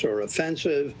dangerous or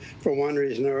offensive for one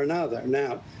reason or another.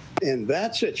 Now, in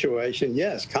that situation,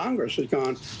 yes, Congress has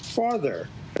gone farther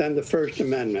than the First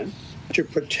Amendment to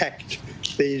protect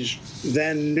these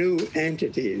then new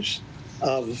entities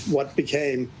of what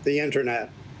became the internet,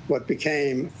 what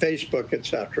became Facebook,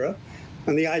 etc.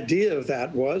 And the idea of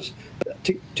that was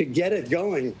to get it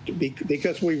going,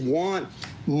 because we want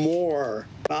more,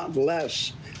 not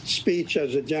less, speech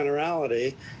as a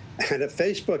generality. And if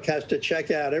Facebook has to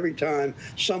check out every time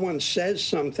someone says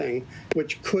something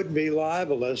which could be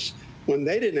libelous when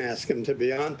they didn't ask them to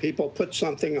be on, people put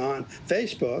something on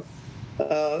Facebook,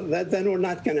 then we're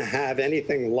not going to have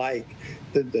anything like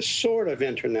the sort of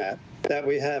internet that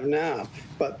we have now.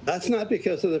 But that's not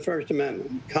because of the First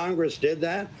Amendment. Congress did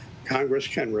that. Congress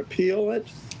can repeal it,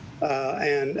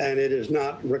 and it is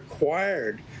not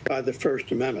required by the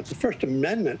First Amendment. The First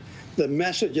Amendment, the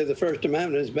message of the First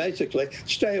Amendment is basically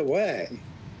stay away.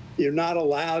 You're not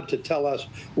allowed to tell us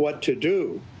what to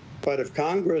do. But if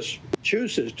Congress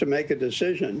chooses to make a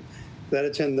decision that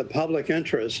it's in the public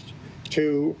interest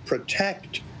to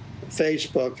protect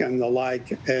Facebook and the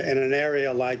like in an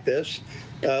area like this,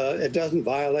 it doesn't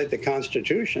violate the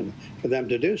Constitution for them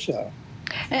to do so.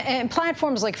 And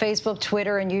platforms like Facebook,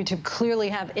 Twitter, and YouTube clearly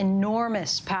have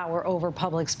enormous power over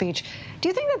public speech. Do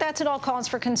you think that that's at all cause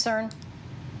for concern?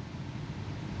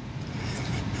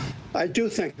 I do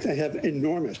think they have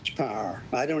enormous power.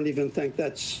 I don't even think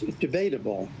that's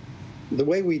debatable. The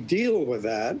way we deal with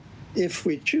that, if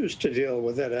we choose to deal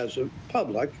with it as a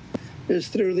public, is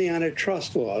through the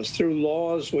antitrust laws, through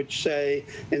laws which say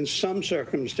in some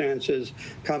circumstances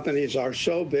companies are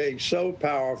so big, so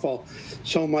powerful,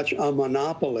 so much a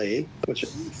monopoly, which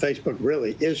Facebook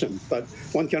really isn't, but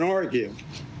one can argue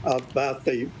about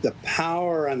the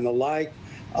power and the like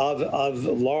of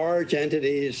large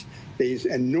entities, these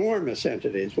enormous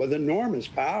entities with enormous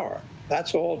power.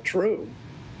 That's all true.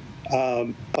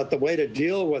 But the way to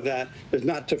deal with that is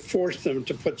not to force them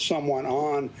to put someone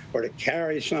on or to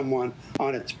carry someone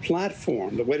on its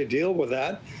platform. The way to deal with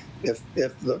that, if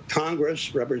the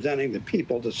Congress representing the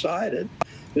people decided,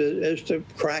 is to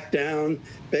crack down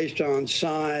based on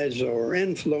size or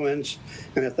influence.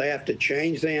 And if they have to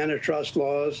change the antitrust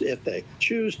laws, if they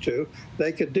choose to,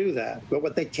 they could do that. But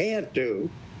what they can't do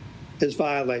is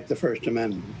violate the First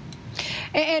Amendment.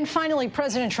 And finally,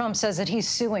 President Trump says that he's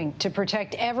suing to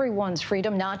protect everyone's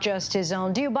freedom, not just his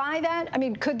own. Do you buy that? I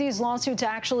mean, could these lawsuits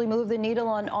actually move the needle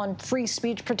on free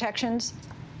speech protections?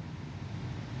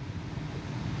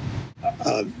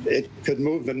 It could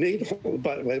move the needle,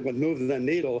 but it would move the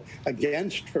needle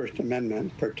against First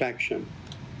Amendment protection.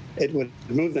 It would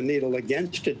move the needle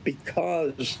against it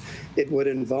because it would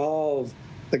involve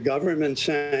the government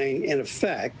saying, in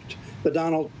effect, the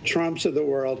Donald Trumps of the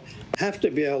world have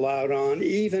to be allowed on,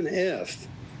 even if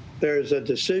there's a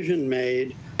decision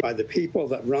made by the people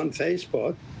that run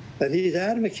Facebook that he's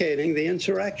advocating the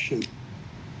insurrection.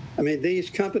 I mean,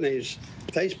 these companies,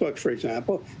 Facebook, for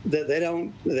example,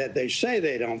 they say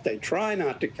they don't, they try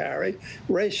not to carry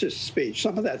racist speech.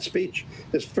 Some of that speech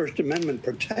is First Amendment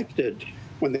protected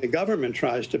when the government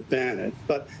tries to ban it.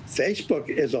 But Facebook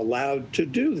is allowed to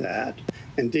do that.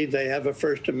 Indeed, they have a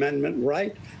First Amendment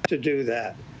right to do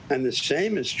that. And the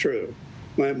same is true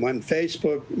when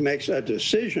Facebook makes a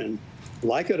decision,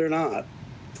 like it or not,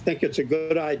 think it's a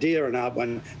good idea or not,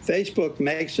 when Facebook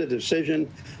makes a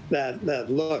decision that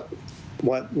look,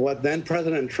 what then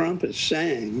President Trump is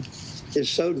saying is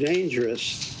so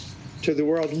dangerous to the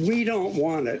world, we don't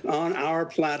want it on our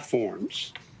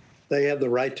platforms. They have the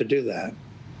right to do that.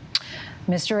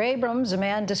 Mr. Abrams, a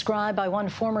man described by one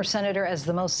former senator as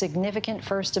the most significant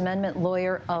First Amendment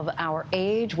lawyer of our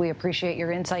age. We appreciate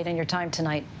your insight and your time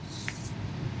tonight.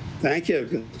 Thank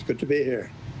you. It's good to be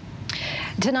here.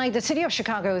 Tonight, the city of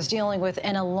Chicago is dealing with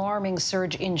an alarming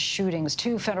surge in shootings.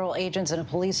 2 federal agents and a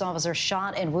police officer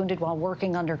shot and wounded while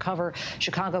working undercover.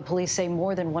 Chicago police say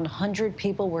more than 100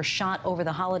 people were shot over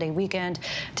the holiday weekend.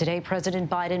 Today, President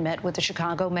Biden met with the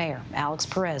Chicago mayor. Haitian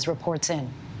Pres reports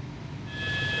in.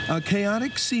 A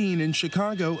chaotic scene in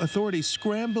Chicago, authorities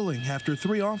scrambling after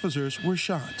 3 officers were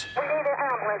shot.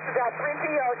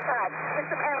 Get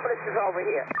some ambulances over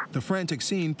here. The frantic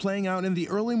scene playing out in the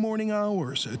early morning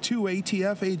hours. 2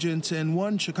 ATF agents and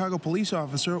 1 Chicago police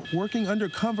officer working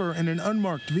undercover in an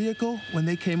unmarked vehicle when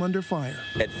they came under fire.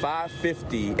 At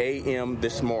 5:50 a.m.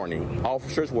 this morning,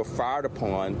 officers were fired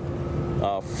upon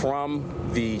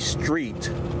from the street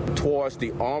towards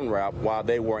the on-ramp while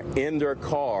they were in their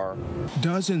car.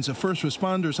 Dozens of first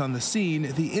responders on the scene.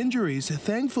 The injuries,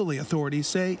 thankfully, authorities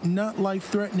say, not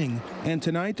life-threatening. And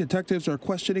tonight, detectives are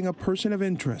questioning a person of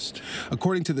interest.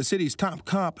 According to the city's top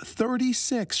cop,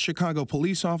 36 Chicago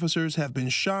police officers have been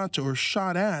shot or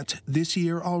shot at this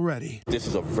year already. This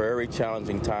is a very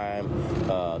challenging time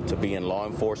to be in law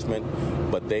enforcement,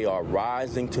 but they are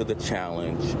rising to the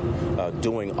challenge,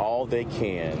 doing all they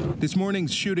can. This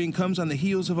morning's shooting comes on the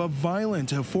heels of a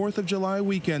violent 4th of July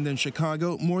weekend in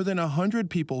Chicago. More than 100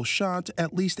 people shot,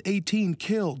 at least 18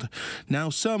 killed. Now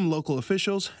some local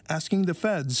officials asking the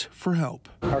feds for help.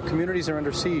 Our communities are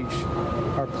under siege.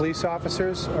 Our police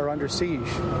officers are under siege.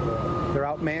 They're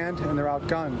outmanned and they're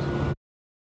outgunned.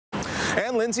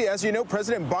 And Lindsay, as you know,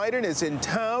 President Biden is in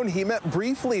town. He met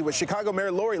briefly with Chicago Mayor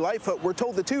Lori Lightfoot. We're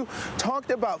told the two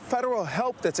talked about federal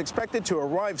help that's expected to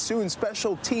arrive soon.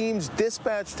 Special teams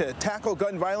dispatched to tackle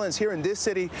gun violence here in this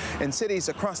city and cities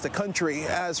across the country.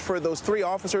 As for those 3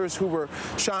 officers who were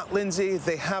shot, Lindsay,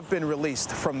 they have been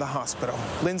released from the hospital.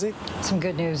 Lindsay? Some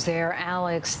good news there,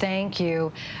 Alex. Thank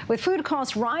you. With food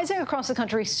costs rising across the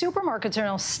country, supermarkets are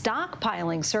now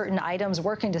stockpiling certain items,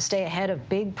 working to stay ahead of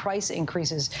big price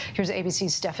increases. Here's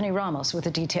ABC's Stephanie Ramos with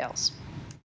the details.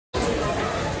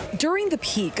 During the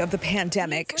peak of the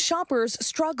pandemic, shoppers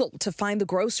struggled to find the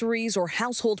groceries or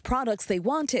household products they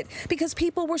wanted because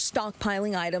people were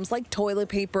stockpiling items like toilet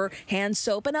paper, hand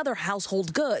soap, and other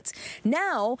household goods.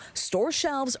 Now, store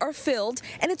shelves are filled,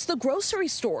 and it's the grocery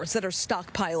stores that are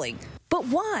stockpiling. But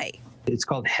why? It's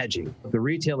called hedging. The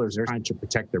retailers are trying to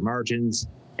protect their margins,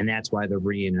 and that's why they're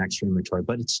bringing in extra inventory.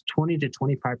 But it's 20 to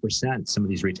 25% some of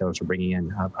these retailers are bringing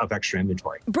in of extra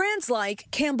inventory. Brands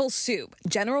like Campbell's Soup,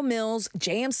 General Mills,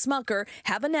 J.M. Smucker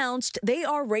have announced they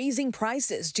are raising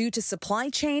prices due to supply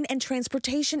chain and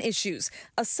transportation issues,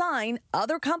 a sign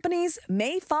other companies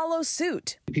may follow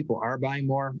suit. People are buying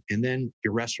more, and then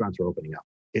your restaurants are opening up.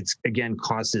 It's, again,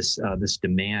 caused this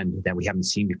demand that we haven't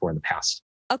seen before in the past.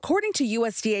 According to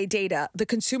USDA data, the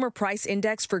Consumer Price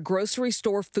Index for grocery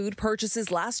store food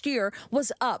purchases last year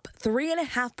was up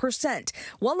 3.5%,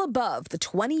 well above the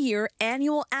 20-year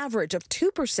annual average of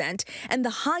 2% and the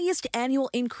highest annual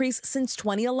increase since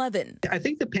 2011. I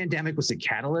think the pandemic was a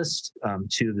catalyst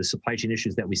to the supply chain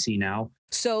issues that we see now.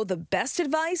 So the best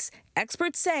advice,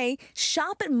 experts say,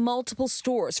 shop at multiple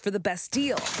stores for the best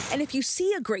deal. And if you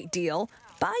see a great deal,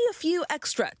 buy a few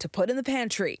extra to put in the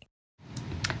pantry.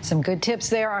 Some good tips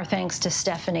there. Our thanks to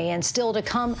Stephanie. And still to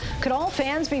come, could all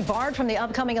fans be barred from the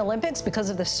upcoming Olympics because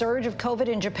of the surge of COVID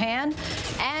in Japan?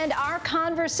 And our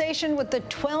conversation with the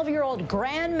 12-year-old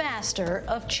grandmaster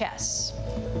of chess.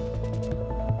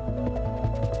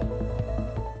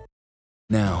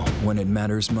 Now, when it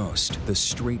matters most, the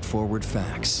straightforward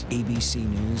facts. ABC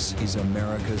News is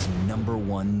America's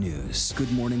 #1 news.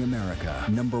 Good Morning America,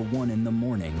 #1 in the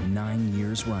morning, 9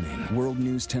 years running. World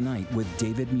News Tonight with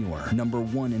David Muir,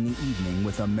 #1 in the evening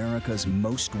with America's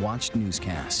most watched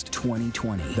newscast.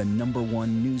 2020, the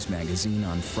 #1 news magazine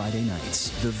on Friday nights.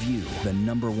 The View, the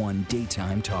 #1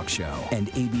 daytime talk show. And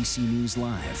ABC News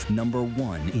Live,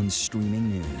 #1 in streaming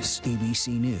news.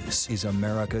 ABC News is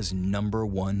America's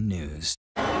 #1 news.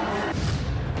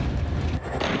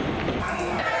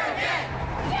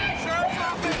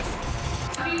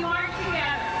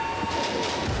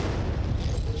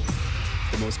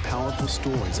 The most powerful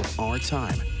stories of our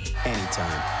time,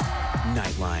 anytime.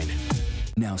 Nightline.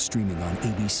 Now streaming on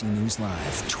ABC News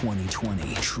Live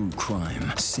 2020. True crime,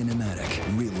 cinematic,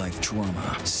 real-life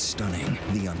drama, stunning,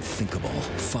 the unthinkable.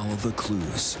 Follow the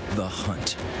clues, the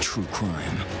hunt. True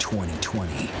crime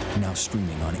 2020. Now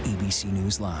streaming on ABC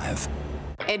News Live.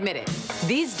 Admit it.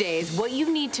 These days, what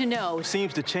you need to know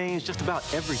seems to change just about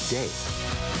every day.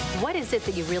 What is it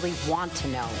that you really want to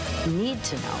know, need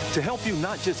to know? To help you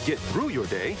not just get through your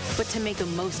day, but to make the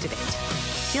most of it.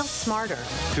 Feel smarter.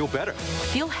 Feel better.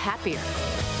 Feel happier.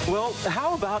 Well,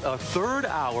 how about a third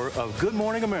hour of Good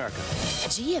Morning America?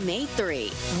 GMA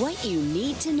 3, what you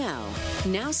need to know.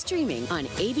 Now streaming on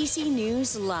ABC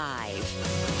News Live.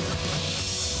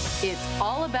 It's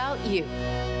all about you.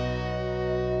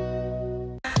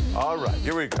 All right,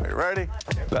 here we go. You ready?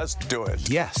 Let's do it.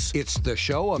 Yes, it's the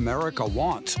show America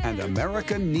wants and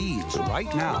America needs right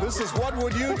now. This is What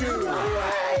Would You Do?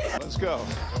 Let's go.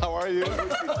 How are you?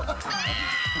 How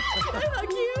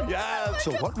cute. Yes.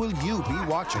 So what will you be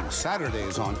watching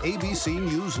Saturdays on ABC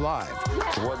News Live?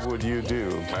 What would you do?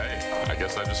 Hey, I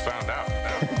guess I just found out.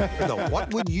 The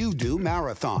What Would You Do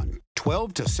Marathon,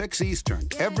 12 to 6 Eastern,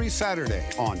 every Saturday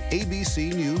on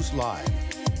ABC News Live.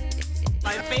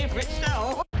 My favorite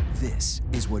show. This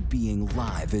is what being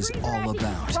live is all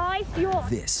about.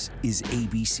 This is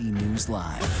ABC News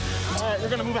Live. All right, we're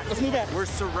gonna move back. Let's move back. We're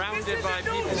surrounded by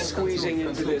people squeezing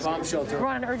into this bomb shelter. We're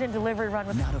on an urgent delivery run.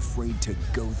 Not afraid to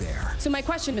go there. So my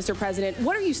question, Mr. President,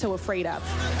 what are you so afraid of?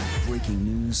 Breaking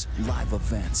news, live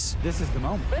events. This is the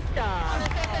moment.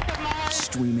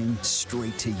 Streaming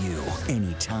straight to you,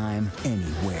 anytime,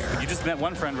 anywhere. You just met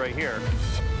one friend right here.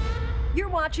 You're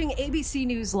watching ABC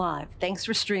News Live. Thanks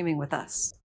for streaming with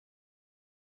us.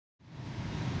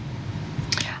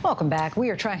 Welcome back.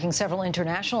 We are tracking several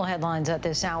international headlines at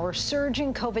this hour.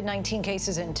 Surging COVID-19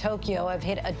 cases in Tokyo have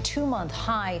hit a 2-month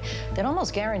high that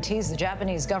almost guarantees the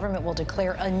Japanese government will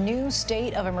declare a new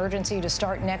state of emergency to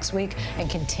start next week and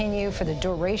continue for the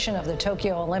duration of the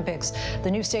Tokyo Olympics. The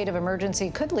new state of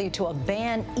emergency could lead to a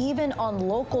ban even on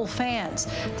local fans.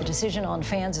 The decision on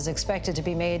fans is expected to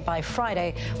be made by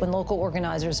Friday when local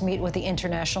organizers meet with the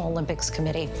International Olympics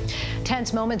Committee.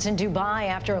 Tense moments in Dubai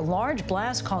after a large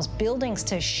blast caused buildings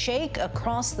to shake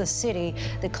across the city.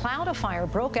 The cloud of fire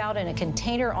broke out in a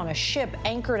container on a ship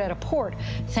anchored at a port.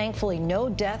 Thankfully, no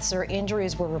deaths or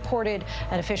injuries were reported,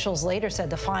 and officials later said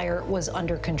the fire was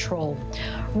under control.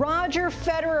 Roger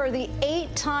Federer, the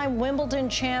 8-time Wimbledon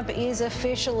champ, is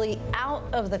officially out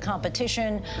of the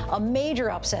competition. A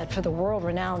major upset for the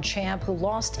world-renowned champ, who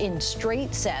lost in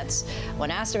straight sets.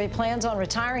 When asked if he plans on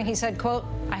retiring, he said, quote,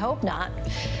 "I hope not."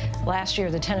 Last year,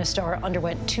 the tennis star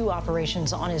underwent 2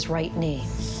 operations on his right knee.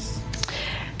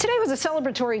 Today was a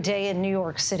celebratory day in New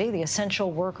York City. The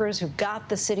essential workers who got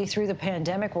the city through the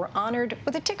pandemic were honored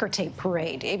with a ticker tape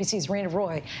parade. ABC's Rena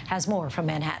Roy has more from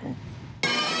Manhattan.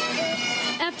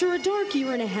 After a dark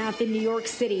year and a half in New York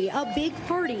City, a big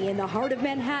party in the heart of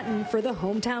Manhattan for the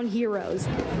hometown heroes.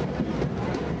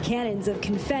 Cannons of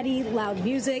confetti, loud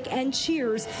music, and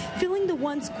cheers filling the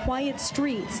once quiet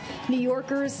streets. New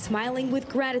Yorkers smiling with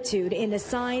gratitude in a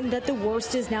sign that the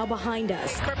worst is now behind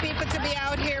us. For people to be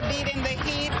out here beating the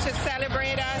heat to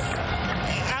celebrate us,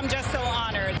 I'm just so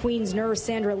honored. Queens nurse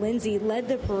Sandra Lindsay led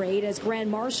the parade as Grand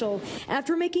Marshal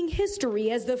after making history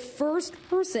as the first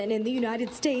person in the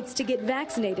United States to get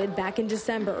vaccinated back in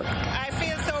December. I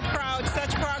feel so proud.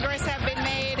 Such progress have been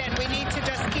made, and we need to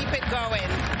just keep it going.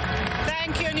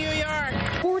 Thank you, New York.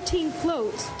 14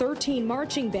 floats, 13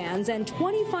 marching bands, and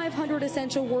 2,500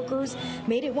 essential workers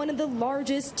made it one of the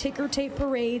largest ticker tape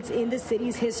parades in the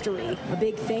city's history. A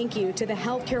big thank you to the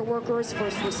healthcare workers,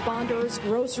 first responders,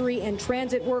 grocery and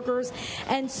transit workers,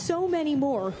 and so many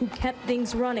more who kept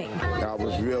things running. I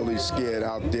was really scared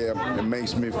out there. It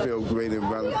makes me feel great and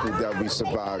wonderful that we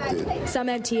survived it. Some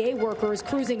MTA workers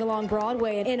cruising along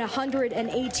Broadway in a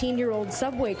 118-year-old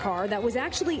subway car that was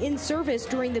actually in service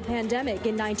during the pandemic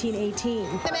in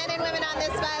 1918. The men and women on this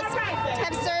bus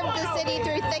have served the city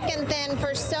through thick and thin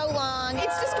for so long.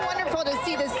 It's just wonderful to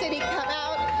see the city come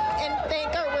out and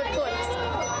thank our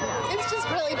workforce. It's just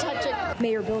really touching.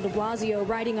 Mayor Bill de Blasio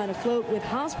riding on a float with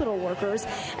hospital workers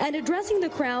and addressing the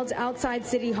crowds outside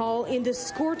City Hall in the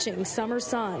scorching summer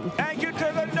sun. Thank you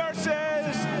to the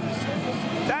nurses.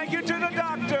 Thank you to the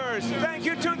doctors. Thank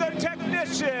you to the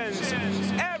technicians.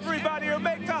 Everybody who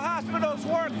make the hospitals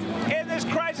work in this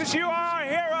crisis. You are our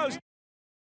heroes.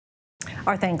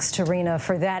 Our thanks to Rena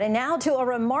for that. And now to a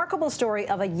remarkable story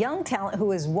of a young talent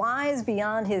who is wise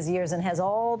beyond his years and has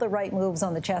all the right moves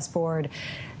on the chessboard.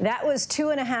 That was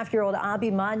 2.5-year-old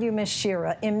Abimanyu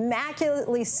Mishira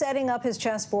immaculately setting up his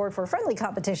chessboard for a friendly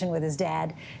competition with his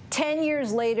dad. 10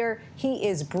 years later, he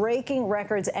is breaking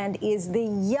records and is the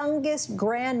youngest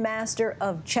grandmaster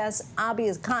of chess. Abi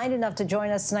is kind enough to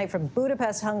join us tonight from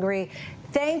Budapest, Hungary.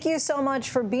 Thank you so much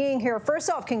for being here. First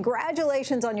off,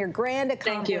 congratulations on your grand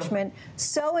accomplishment.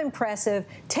 So impressive.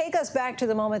 Take us back to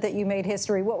the moment that you made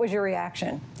history. What was your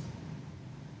reaction?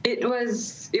 It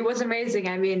was amazing.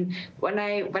 I mean, when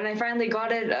I finally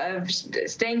got it,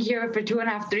 staying here for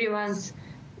 2.5, 3 months,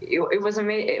 it was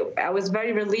amazing. I was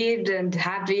very relieved and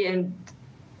happy, and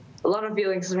a lot of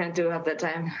feelings ran through at that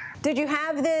time. Did you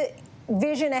have the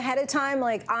vision ahead of time,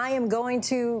 like, I am going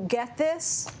to get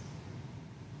this?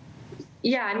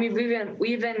 Yeah, I mean,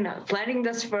 we've been planning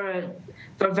this for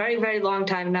a very, very long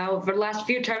time now. For the last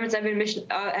few tournaments, I've been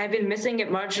missing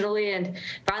it marginally, and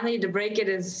finally to break it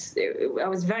I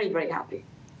was very, very happy.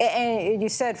 And you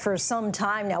said for some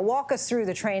time now. Walk us through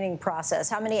the training process.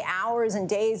 How many hours and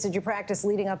days did you practice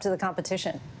leading up to the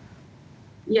competition?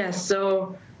 Yes,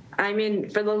 so I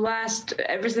mean,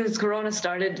 ever since Corona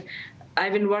started,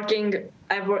 I've been working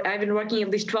at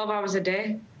least 12 hours a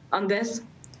day on this.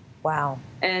 Wow.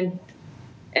 And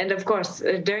of course,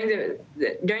 during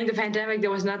the pandemic,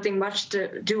 there was nothing much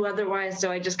to do otherwise,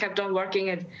 so I just kept on working.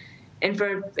 And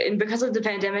because of the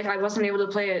pandemic, I wasn't able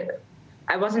to play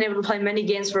many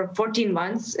games for 14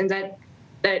 months, and that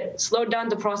slowed down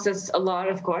the process a lot,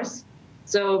 of course.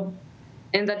 So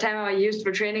in that time I used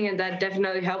for training, and that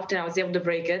definitely helped, and I was able to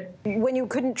break it. When you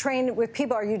couldn't train with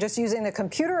people, are you just using the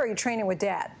computer, or are you training with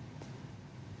Dad?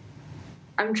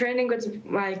 I'm training with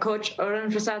my coach,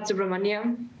 Arun Prasad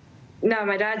Subramaniam. No,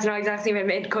 my dad's not exactly my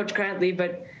main coach currently,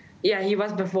 but yeah, he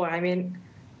was before. I mean,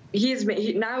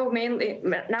 now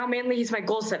mainly he's my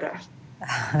goal setter.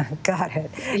 Got it.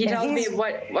 He tells me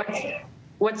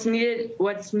what's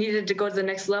needed to go to the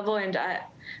next level, and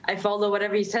I follow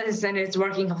whatever he says, and it's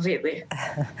working completely.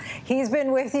 He's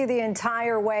been with you the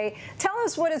entire way. Tell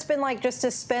us what it's been like just to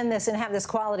spend this and have this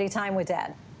quality time with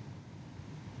Dad.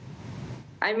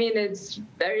 I mean, it's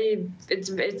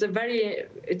a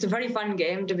very fun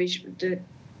game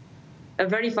a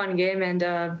very fun game,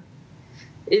 and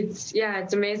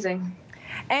it's amazing.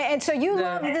 And so you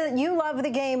love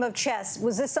the game of chess.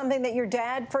 Was this something that your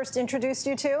dad first introduced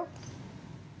you to?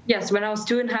 Yes, when I was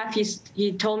 2.5,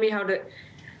 he told me how to,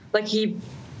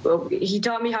 he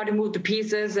taught me how to move the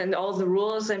pieces and all the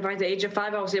rules, and by the age of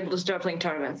 5, I was able to start playing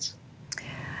tournaments.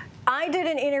 I did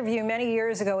an interview many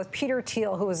years ago with Peter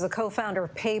Thiel, who was the co-founder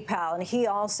of PayPal, and he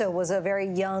also was a very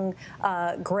young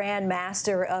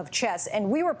grandmaster of chess. And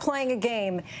we were playing a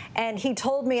game, and he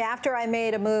told me after I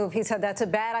made a move, he said, that's a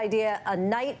bad idea. A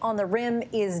knight on the rim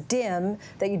is dim,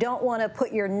 that you don't want to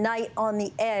put your knight on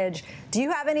the edge. Do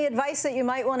you have any advice that you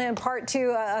might want to impart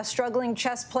to a struggling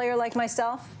chess player like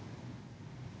myself?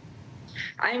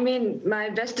 I mean, my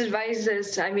best advice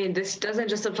is, I mean, this doesn't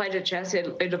just apply to chess,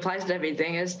 it applies to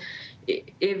everything, is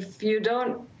if you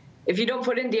don't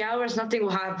put in the hours, nothing will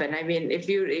happen. I mean,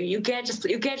 you can't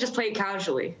just play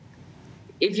casually.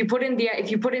 If you put in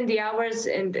the hours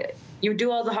and you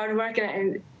do all the hard work,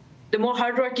 and the more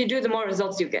hard work you do, the more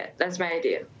results you get. That's my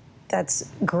idea.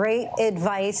 That's great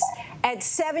advice. At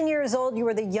 7 years old, you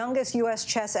were the youngest U.S.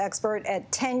 chess expert. At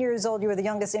 10 years old, you were the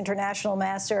youngest international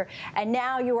master. And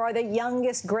now you are the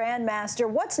youngest grandmaster.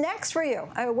 What's next for you?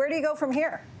 Where do you go from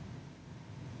here?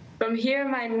 From here,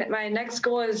 my next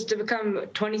goal is to become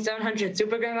 2700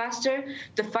 Super Grandmaster.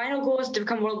 The final goal is to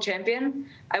become world champion.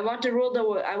 I want to rule the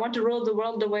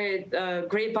world the way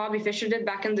great Bobby Fischer did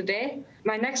back in the day.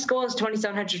 My next goal is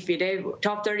 2700 FIDE,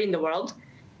 top 30 in the world.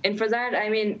 And for that, I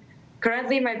mean,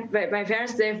 currently, my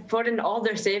parents, they've put in all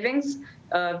their savings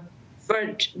to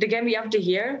get me up to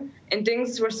here, and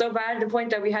things were so bad at the point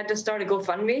that we had to start a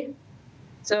GoFundMe.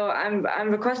 So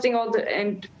I'm requesting all the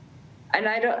and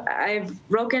I've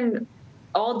broken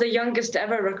all the youngest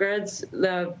ever records,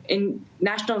 the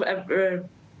national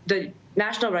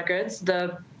records,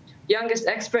 the youngest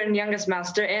expert and youngest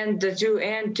master, and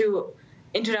two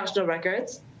international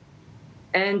records.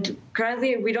 And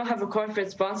currently, we don't have a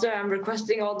corporate sponsor. I'm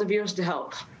requesting all the viewers to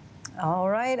help. All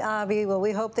right, Avi. Well,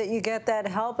 we hope that you get that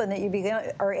help and that you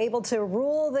are able to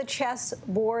rule the chess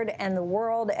board and the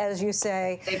world, as you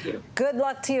say. Thank you. Good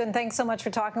luck to you, and thanks so much for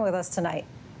talking with us tonight.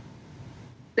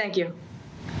 Thank you.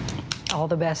 All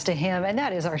the best to him. And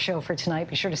that is our show for tonight.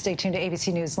 Be sure to stay tuned to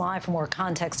ABC News Live for more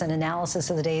context and analysis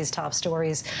of the day's top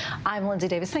stories. I'm Lindsay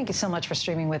Davis. Thank you so much for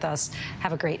streaming with us.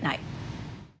 Have a great night.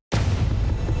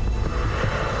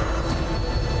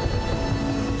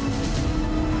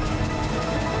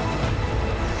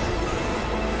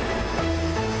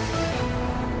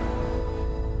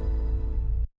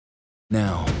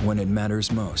 Now, when it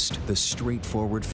matters most, the straightforward